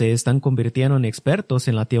ustedes se están convirtiendo en expertos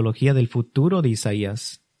en la teología del futuro de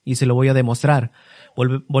Isaías. Y se lo voy a demostrar.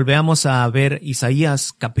 Volvemos a ver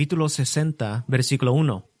Isaías capítulo 60, versículo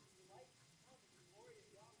 1.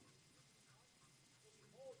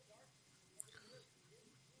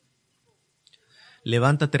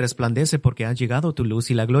 Levántate, resplandece, porque ha llegado tu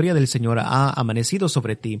luz y la gloria del Señor ha amanecido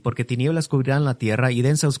sobre ti, porque tinieblas cubrirán la tierra y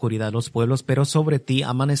densa oscuridad los pueblos, pero sobre ti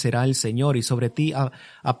amanecerá el Señor y sobre ti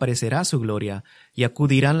aparecerá su gloria, y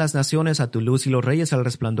acudirán las naciones a tu luz y los reyes al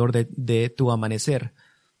resplandor de tu amanecer.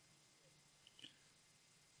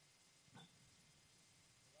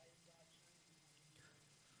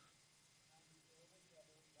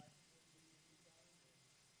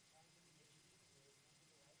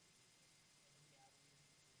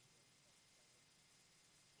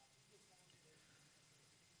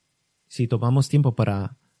 Si tomamos tiempo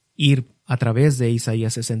para ir a través de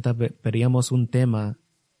Isaías 60, veríamos un tema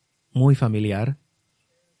muy familiar,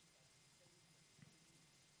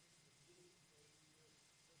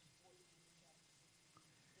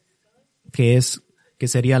 que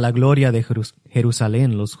sería la gloria de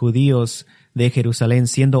Jerusalén, los judíos de Jerusalén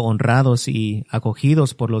siendo honrados y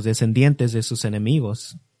acogidos por los descendientes de sus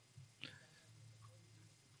enemigos.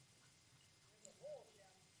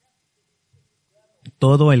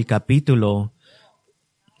 Todo el capítulo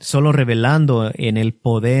solo revelando en el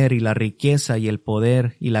poder y la riqueza y el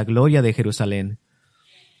poder y la gloria de Jerusalén.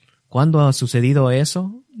 ¿Cuándo ha sucedido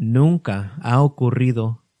eso? Nunca ha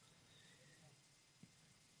ocurrido.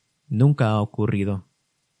 Nunca ha ocurrido.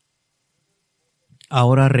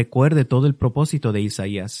 Ahora recuerde todo el propósito de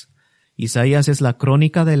Isaías. Isaías es la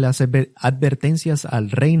crónica de las advertencias al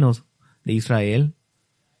reino de Israel,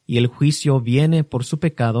 y el juicio viene por su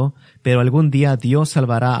pecado, pero algún día Dios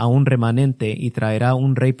salvará a un remanente y traerá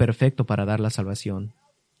un rey perfecto para dar la salvación.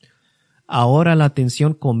 Ahora la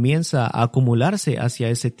atención comienza a acumularse hacia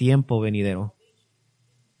ese tiempo venidero.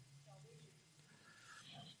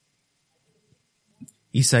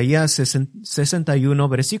 Isaías 61,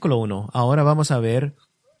 versículo 1. Ahora vamos a ver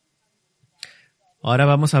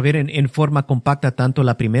en forma compacta tanto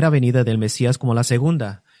la primera venida del Mesías como la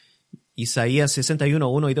segunda. Isaías 61,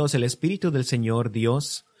 1 y 2. El Espíritu del Señor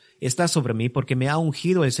Dios está sobre mí, porque me ha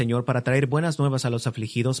ungido el Señor para traer buenas nuevas a los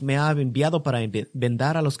afligidos, me ha enviado para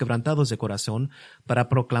vendar a los quebrantados de corazón, para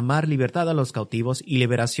proclamar libertad a los cautivos y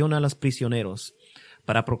liberación a los prisioneros,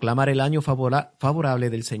 para proclamar el año favorable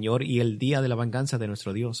del Señor y el día de la venganza de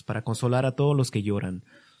nuestro Dios, para consolar a todos los que lloran.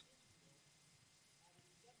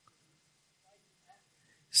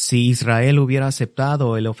 Si Israel hubiera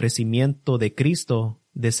aceptado el ofrecimiento de Cristo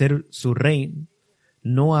de ser su rey,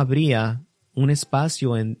 no habría un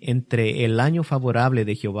espacio entre el año favorable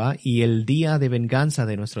de Jehová y el día de venganza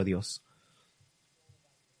de nuestro Dios.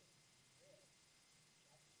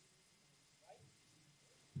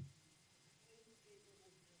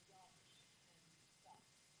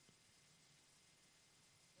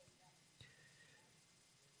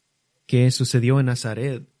 ¿Qué sucedió en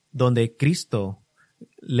Nazaret, donde Cristo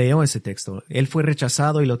leyó ese texto? Él fue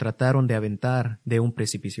rechazado y lo trataron de aventar de un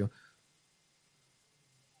precipicio.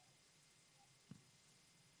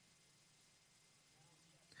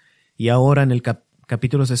 Y ahora en el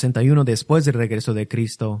capítulo 61, después del regreso de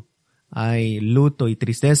Cristo, hay luto y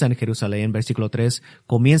tristeza en Jerusalén, versículo 3.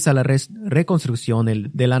 Comienza la reconstrucción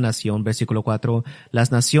de la nación, versículo 4.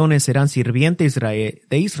 Las naciones serán sirvientes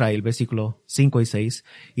de Israel, versículo 5 y 6.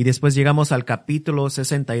 Y después llegamos al capítulo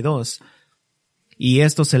 62. Y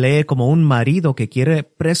esto se lee como un marido que quiere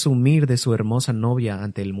presumir de su hermosa novia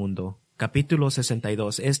ante el mundo. Capítulo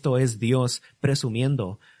 62. Esto es Dios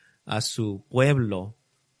presumiendo a su pueblo.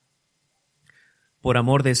 Por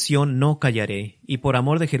amor de Sión no callaré, y por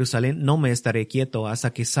amor de Jerusalén no me estaré quieto,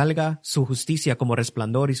 hasta que salga su justicia como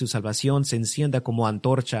resplandor y su salvación se encienda como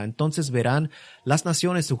antorcha. Entonces verán las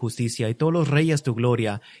naciones tu justicia y todos los reyes tu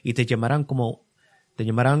gloria, y te llamarán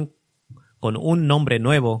con un nombre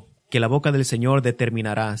nuevo que la boca del Señor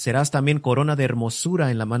determinará. Serás también corona de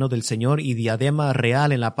hermosura en la mano del Señor y diadema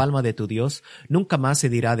real en la palma de tu Dios. Nunca más se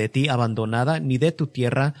dirá de ti abandonada, ni de tu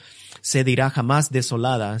tierra se dirá jamás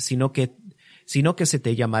desolada, sino que se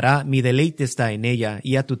te llamará, mi deleite está en ella,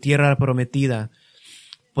 y a tu tierra prometida,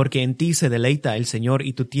 porque en ti se deleita el Señor,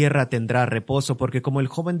 y tu tierra tendrá reposo, porque como el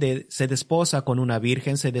joven se desposa con una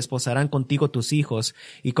virgen, se desposarán contigo tus hijos,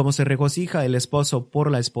 y como se regocija el esposo por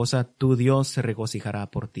la esposa, tu Dios se regocijará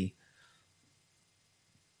por ti.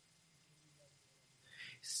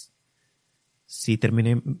 Si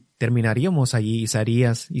terminaríamos allí,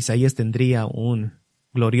 Isaías tendría un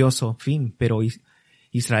glorioso fin, pero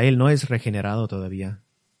Israel no es regenerado todavía.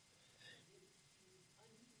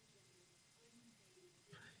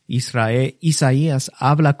 Isaías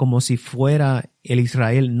habla como si fuera el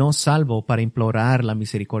Israel no salvo para implorar la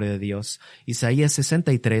misericordia de Dios. Isaías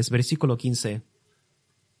 63, versículo 15.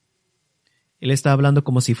 Él está hablando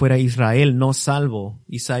como si fuera Israel no salvo.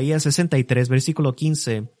 Isaías 63, versículo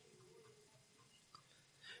 15.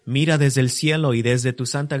 Mira desde el cielo y desde tu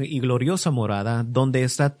santa y gloriosa morada, donde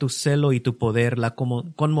está tu celo y tu poder, la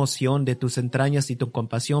conmoción de tus entrañas y tu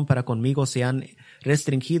compasión para conmigo se han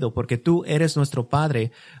restringido, porque tú eres nuestro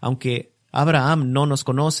Padre, aunque Abraham no nos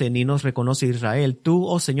conoce ni nos reconoce Israel. Tú,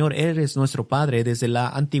 oh Señor, eres nuestro Padre, desde la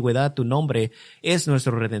antigüedad tu nombre es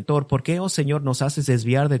nuestro Redentor. ¿Por qué, oh Señor, nos haces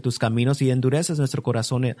desviar de tus caminos y endureces nuestro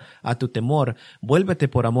corazón a tu temor? Vuélvete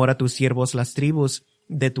por amor a tus siervos, las tribus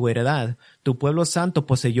de tu heredad. Tu pueblo santo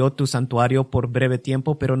poseyó tu santuario por breve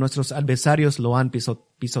tiempo, pero nuestros adversarios lo han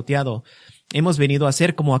pisoteado. Hemos venido a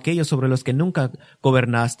ser como aquellos sobre los que nunca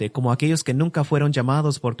gobernaste, como aquellos que nunca fueron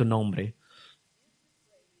llamados por tu nombre.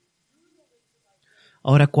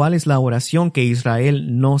 Ahora, ¿cuál es la oración que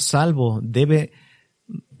Israel no salvo debe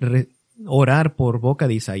orar por boca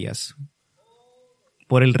de Isaías?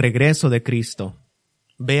 Por el regreso de Cristo.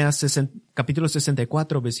 Vea capítulo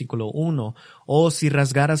 64, versículo 1. Oh, si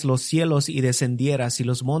rasgaras los cielos y descendieras, y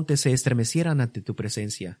los montes se estremecieran ante tu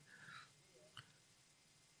presencia.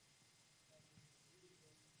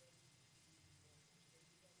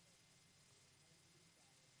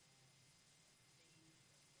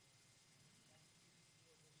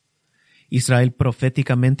 Israel,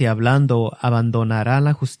 proféticamente hablando, abandonará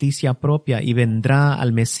la justicia propia y vendrá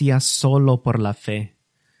al Mesías solo por la fe.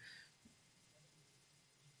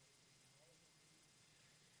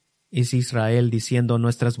 Es Israel diciendo,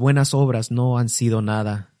 nuestras buenas obras no han sido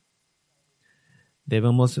nada.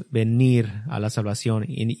 Debemos venir a la salvación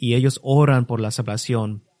y ellos oran por la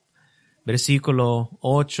salvación. Versículo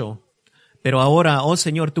 8. Pero ahora, oh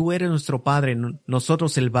Señor, tú eres nuestro Padre,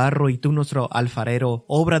 nosotros el barro y tú nuestro alfarero,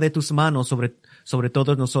 obra de tus manos sobre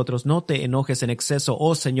todos nosotros. No te enojes en exceso,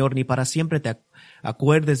 oh Señor, ni para siempre te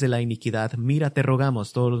acuerdes de la iniquidad. Mira, te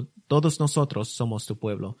rogamos, todos nosotros somos tu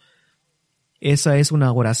pueblo. Esa es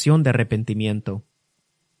una oración de arrepentimiento.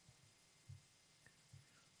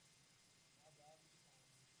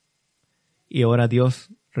 Y ahora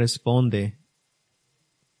Dios responde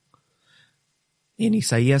en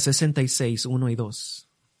Isaías 66, 1 y 2.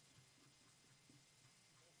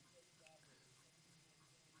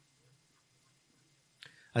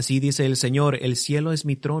 Así dice el Señor, el cielo es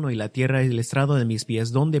mi trono y la tierra es el estrado de mis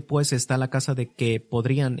pies. ¿Dónde pues está la casa de que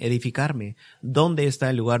podrían edificarme? ¿Dónde está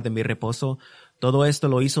el lugar de mi reposo? Todo esto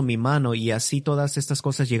lo hizo mi mano, y así todas estas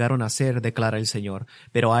cosas llegaron a ser, declara el Señor.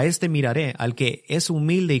 Pero a este miraré, al que es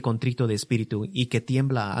humilde y contrito de espíritu, y que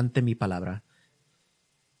tiembla ante mi palabra.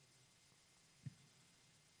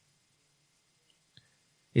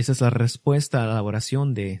 Esa es la respuesta a la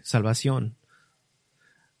oración de salvación.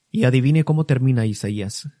 Y adivine cómo termina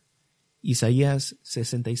Isaías. Isaías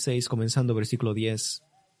 66, comenzando versículo 10.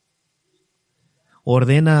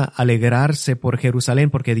 ordena alegrarse por Jerusalén,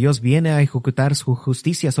 porque Dios viene a ejecutar su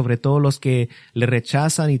justicia sobre todos los que le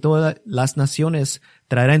rechazan, y todas las naciones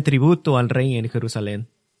traerán tributo al rey en Jerusalén.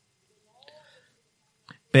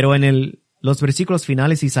 Pero en los versículos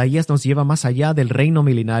finales, Isaías nos lleva más allá del reino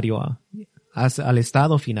milenario, al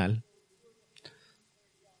estado final.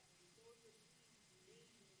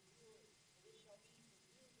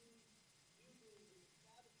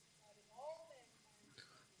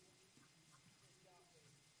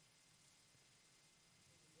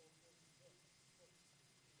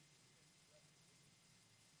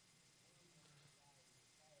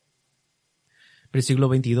 Versículo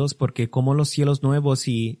 22, porque como los cielos nuevos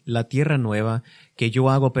y la tierra nueva que yo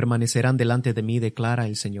hago permanecerán delante de mí, declara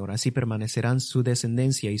el Señor, así permanecerán su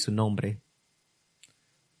descendencia y su nombre.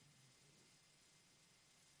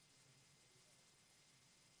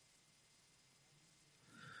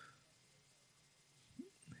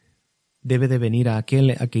 Debe de venir a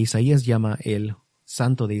aquel a que Isaías llama el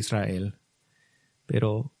Santo de Israel.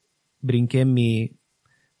 Pero brinqué mi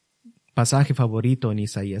pasaje favorito en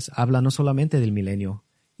Isaías. Habla no solamente del milenio,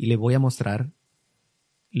 y le voy a mostrar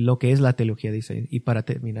lo que es la teología de Isaías. Y para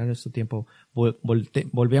terminar nuestro tiempo,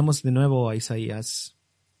 volvemos de nuevo a Isaías.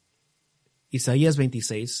 Isaías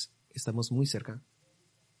 26, estamos muy cerca.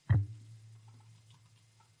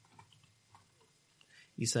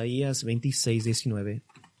 Isaías 26, 19.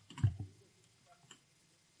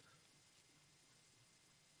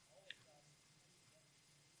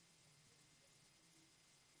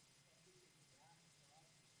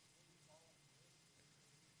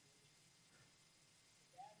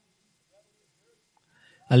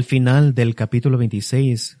 Al final del capítulo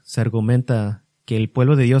 26 se argumenta que el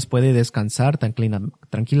pueblo de Dios puede descansar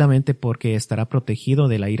tranquilamente porque estará protegido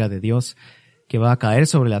de la ira de Dios que va a caer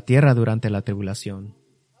sobre la tierra durante la tribulación.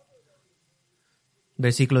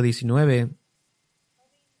 Versículo 19.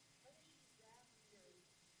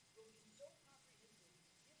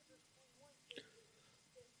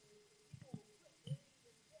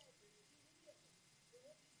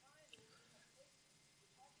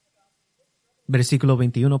 Versículo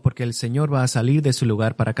 21, porque el Señor va a salir de su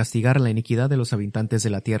lugar para castigar la iniquidad de los habitantes de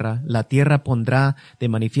la tierra pondrá de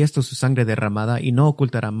manifiesto su sangre derramada y no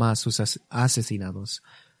ocultará más sus asesinados.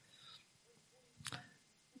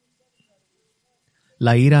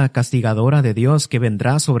 La ira castigadora de Dios que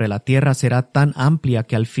vendrá sobre la tierra será tan amplia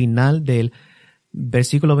que al final del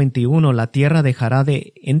versículo 21, la tierra dejará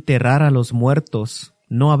de enterrar a los muertos.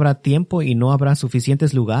 No habrá tiempo y no habrá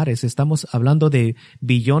suficientes lugares. Estamos hablando de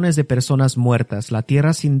billones de personas muertas. La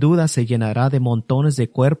tierra sin duda se llenará de montones de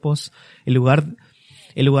cuerpos. El lugar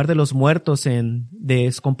de los muertos en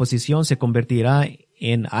descomposición se convertirá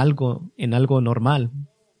en algo normal.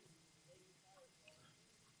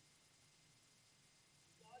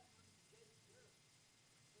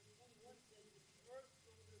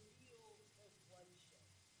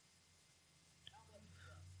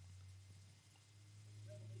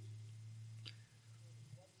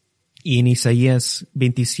 Y en Isaías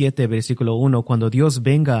 27, versículo 1, cuando Dios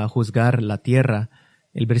venga a juzgar la tierra,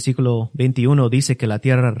 el versículo 21 dice que la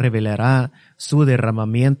tierra revelará su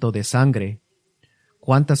derramamiento de sangre.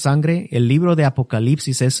 ¿Cuánta sangre? El libro de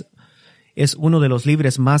Apocalipsis es uno de los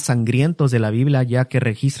libros más sangrientos de la Biblia, ya que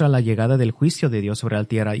registra la llegada del juicio de Dios sobre la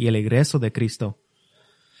tierra y el egreso de Cristo.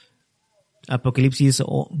 Apocalipsis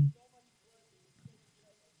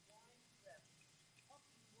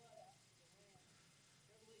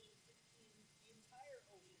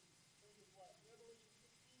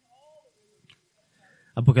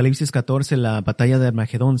Apocalipsis 14, la batalla de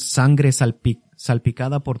Armagedón, sangre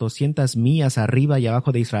salpicada por 200 millas arriba y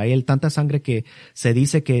abajo de Israel, tanta sangre que se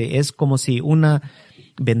dice que es como si una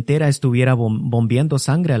ventera estuviera bombeando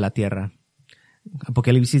sangre a la tierra.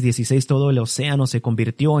 Apocalipsis 16, todo el océano se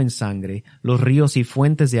convirtió en sangre, los ríos y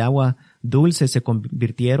fuentes de agua dulce se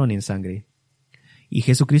convirtieron en sangre. Y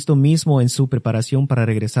Jesucristo mismo en su preparación para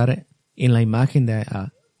regresar en la imagen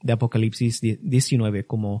de Apocalipsis 19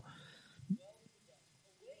 como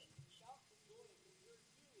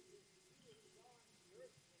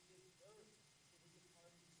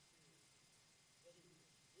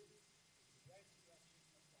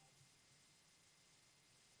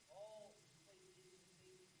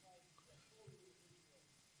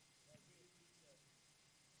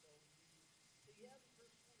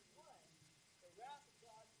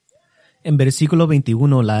en versículo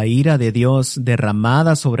 21, la ira de Dios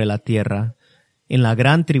derramada sobre la tierra en la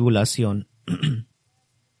gran tribulación.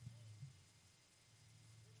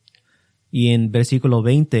 Y en versículo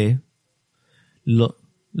 20,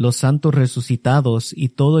 los santos resucitados y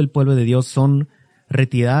todo el pueblo de Dios son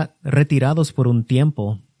retirados por un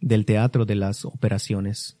tiempo. del teatro de las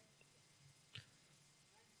operaciones.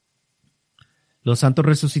 Los santos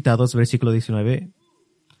resucitados, versículo 19,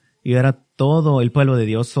 y ahora todo el pueblo de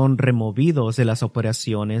Dios son removidos de las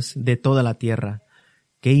operaciones de toda la tierra.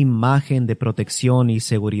 ¡Qué imagen de protección y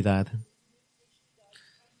seguridad!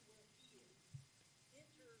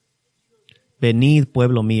 Venid,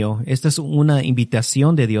 pueblo mío. Esta es una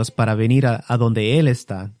invitación de Dios para venir a donde Él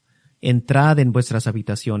está. Entrad en vuestras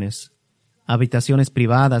habitaciones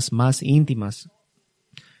privadas más íntimas.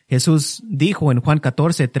 Jesús dijo en Juan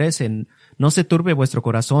 14:13, no se turbe vuestro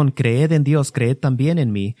corazón, creed en Dios, creed también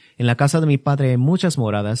en mí. En la casa de mi Padre hay muchas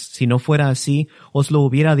moradas. Si no fuera así, os lo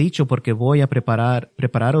hubiera dicho, porque voy a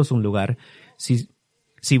prepararos un lugar. Si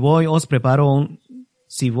voy y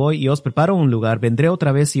os preparo un lugar, vendré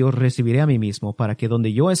otra vez y os recibiré a mí mismo, para que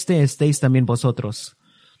donde yo esté, estéis también vosotros.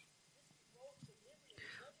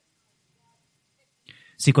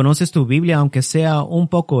 Si conoces tu Biblia, aunque sea un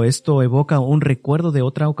poco, esto evoca un recuerdo de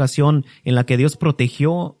otra ocasión en la que Dios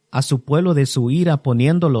protegió a su pueblo de su ira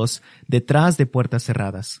poniéndolos detrás de puertas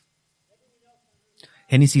cerradas.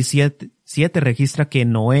 Génesis 7 registra que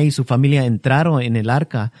Noé y su familia entraron en el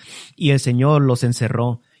arca y el Señor los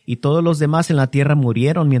encerró, y todos los demás en la tierra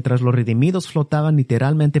murieron mientras los redimidos flotaban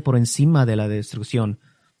literalmente por encima de la destrucción.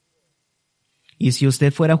 Y si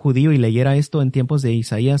usted fuera judío y leyera esto en tiempos de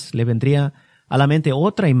Isaías, le vendría a la mente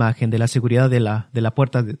otra imagen de la seguridad de la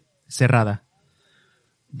puerta cerrada.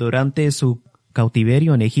 Durante su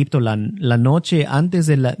cautiverio en Egipto, la noche antes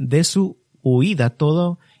de su huida,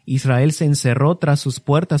 todo Israel se encerró tras sus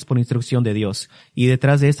puertas por instrucción de Dios, y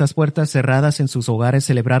detrás de estas puertas cerradas en sus hogares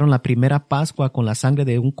celebraron la primera Pascua con la sangre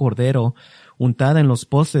de un cordero untada en los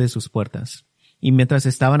postes de sus puertas. Y mientras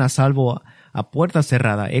estaban a salvo a puerta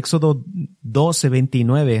cerrada, Éxodo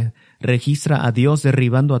 12:29 registra a Dios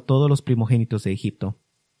derribando a todos los primogénitos de Egipto.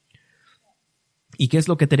 ¿Y qué es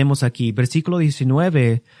lo que tenemos aquí? Versículo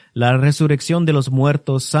 19, la resurrección de los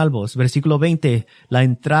muertos salvos. Versículo 20, la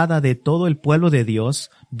entrada de todo el pueblo de Dios,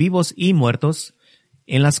 vivos y muertos,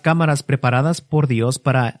 en las cámaras preparadas por Dios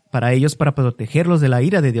para ellos, para protegerlos de la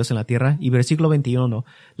ira de Dios en la tierra. Y versículo 21,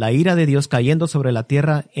 la ira de Dios cayendo sobre la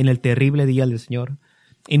tierra en el terrible día del Señor.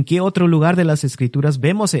 ¿En qué otro lugar de las Escrituras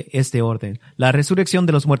vemos este orden? La resurrección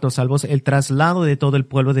de los muertos salvos, el traslado de todo el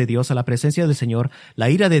pueblo de Dios a la presencia del Señor, la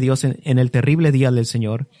ira de Dios en el terrible día del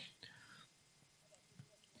Señor.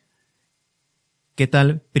 ¿Qué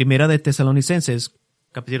tal? Primera de Tesalonicenses,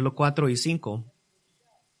 capítulo 4 y 5.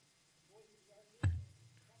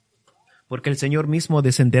 Porque el Señor mismo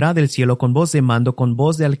descenderá del cielo con voz de mando, con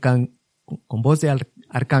voz de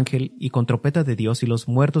arcángel y con trompeta de Dios, y los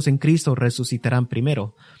muertos en Cristo resucitarán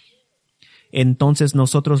primero. Entonces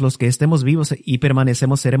nosotros, los que estemos vivos y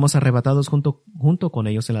permanecemos, seremos arrebatados junto con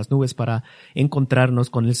ellos en las nubes para encontrarnos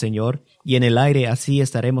con el Señor, y en el aire así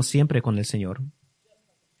estaremos siempre con el Señor.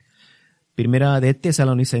 Primera de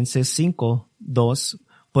Tesalonicenses 5:2.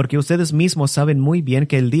 Porque ustedes mismos saben muy bien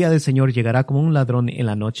que el día del Señor llegará como un ladrón en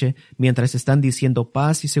la noche, mientras están diciendo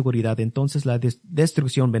paz y seguridad. Entonces la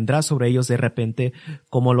destrucción vendrá sobre ellos de repente,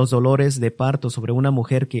 como los dolores de parto sobre una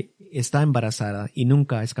mujer que está embarazada, y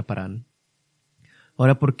nunca escaparán.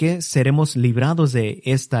 Ahora, ¿por qué seremos librados de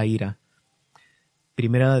esta ira?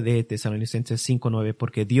 Primera de Tesalonicenses 5:9,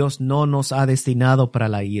 porque Dios no nos ha destinado para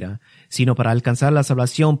la ira, sino para alcanzar la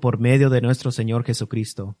salvación por medio de nuestro Señor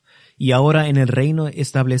Jesucristo. Y ahora en el reino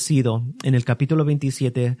establecido, en el capítulo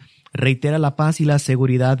 27, reitera la paz y la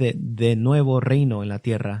seguridad de nuevo reino en la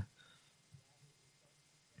tierra.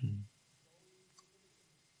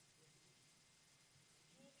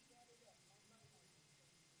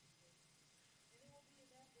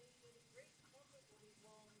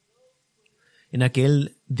 En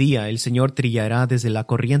aquel día el Señor trillará desde la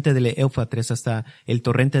corriente del Éufrates hasta el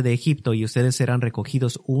torrente de Egipto, y ustedes serán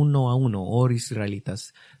recogidos uno a uno, oh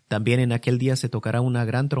israelitas. También en aquel día se tocará una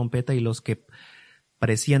gran trompeta, y los que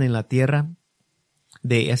parecían en la tierra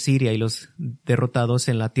de Asiria y los derrotados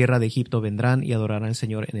en la tierra de Egipto vendrán y adorarán al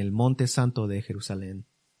Señor en el monte santo de Jerusalén.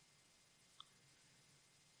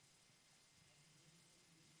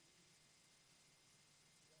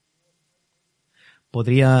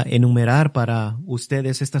 Podría enumerar para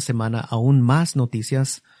ustedes esta semana aún más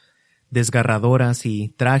noticias desgarradoras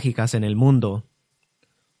y trágicas en el mundo.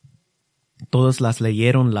 Todos las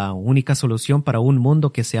leyeron. La única solución para un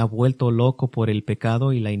mundo que se ha vuelto loco por el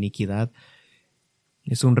pecado y la iniquidad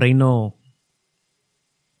es un reino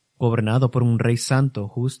gobernado por un rey santo,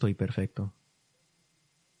 justo y perfecto.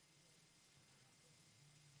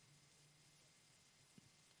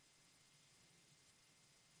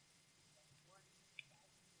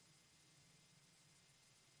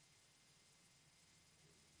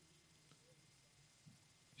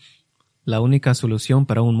 La única solución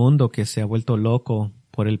para un mundo que se ha vuelto loco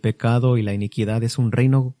por el pecado y la iniquidad es un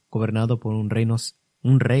reino gobernado por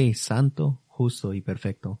un rey santo, justo y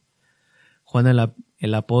perfecto. Juan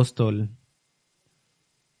el apóstol,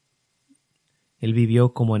 él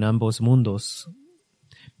vivió como en ambos mundos.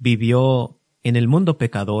 Vivió en el mundo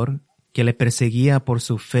pecador que le perseguía por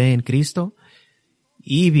su fe en Cristo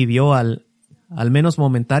y vivió al menos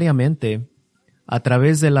momentáneamente a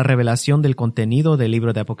través de la revelación del contenido del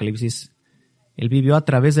libro de Apocalipsis. Él vivió a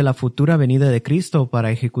través de la futura venida de Cristo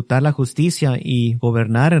para ejecutar la justicia y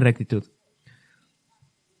gobernar en rectitud.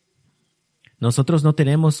 Nosotros no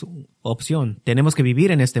tenemos opción, tenemos que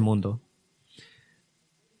vivir en este mundo.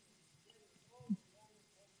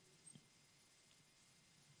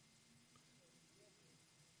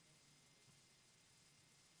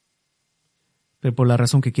 Pero por la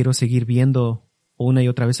razón que quiero seguir viendo una y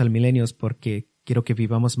otra vez al milenio es porque quiero que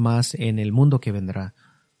vivamos más en el mundo que vendrá.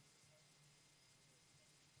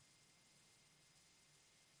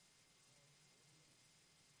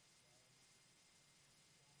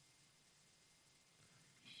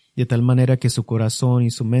 De tal manera que su corazón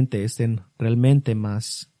y su mente estén realmente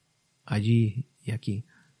más allí y aquí.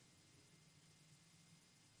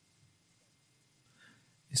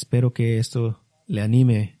 Espero que esto le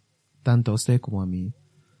anime tanto a usted como a mí.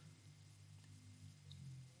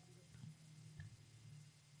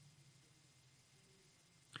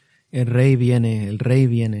 El rey viene, el rey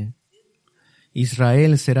viene.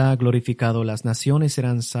 Israel será glorificado, las naciones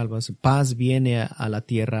serán salvas, paz viene a la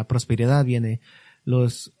tierra, prosperidad viene,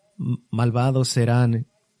 los malvados serán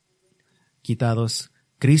quitados,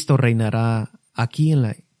 Cristo reinará aquí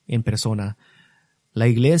en persona, la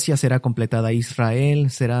iglesia será completada, Israel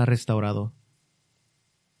será restaurado.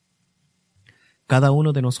 Cada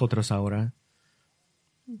uno de nosotros ahora,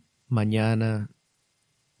 mañana,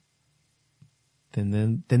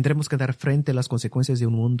 tendremos que dar frente a las consecuencias de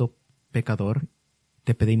un mundo pecador.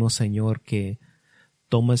 Te pedimos, Señor, que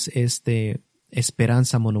tomes este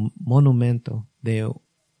esperanza monumento de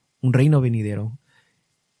un reino venidero,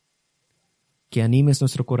 que animes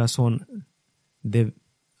nuestro corazón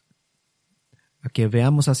a que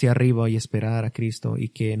veamos hacia arriba y esperar a Cristo, y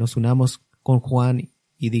que nos unamos con Juan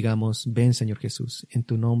y digamos, ven, Señor Jesús, en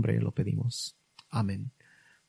tu nombre lo pedimos. Amén.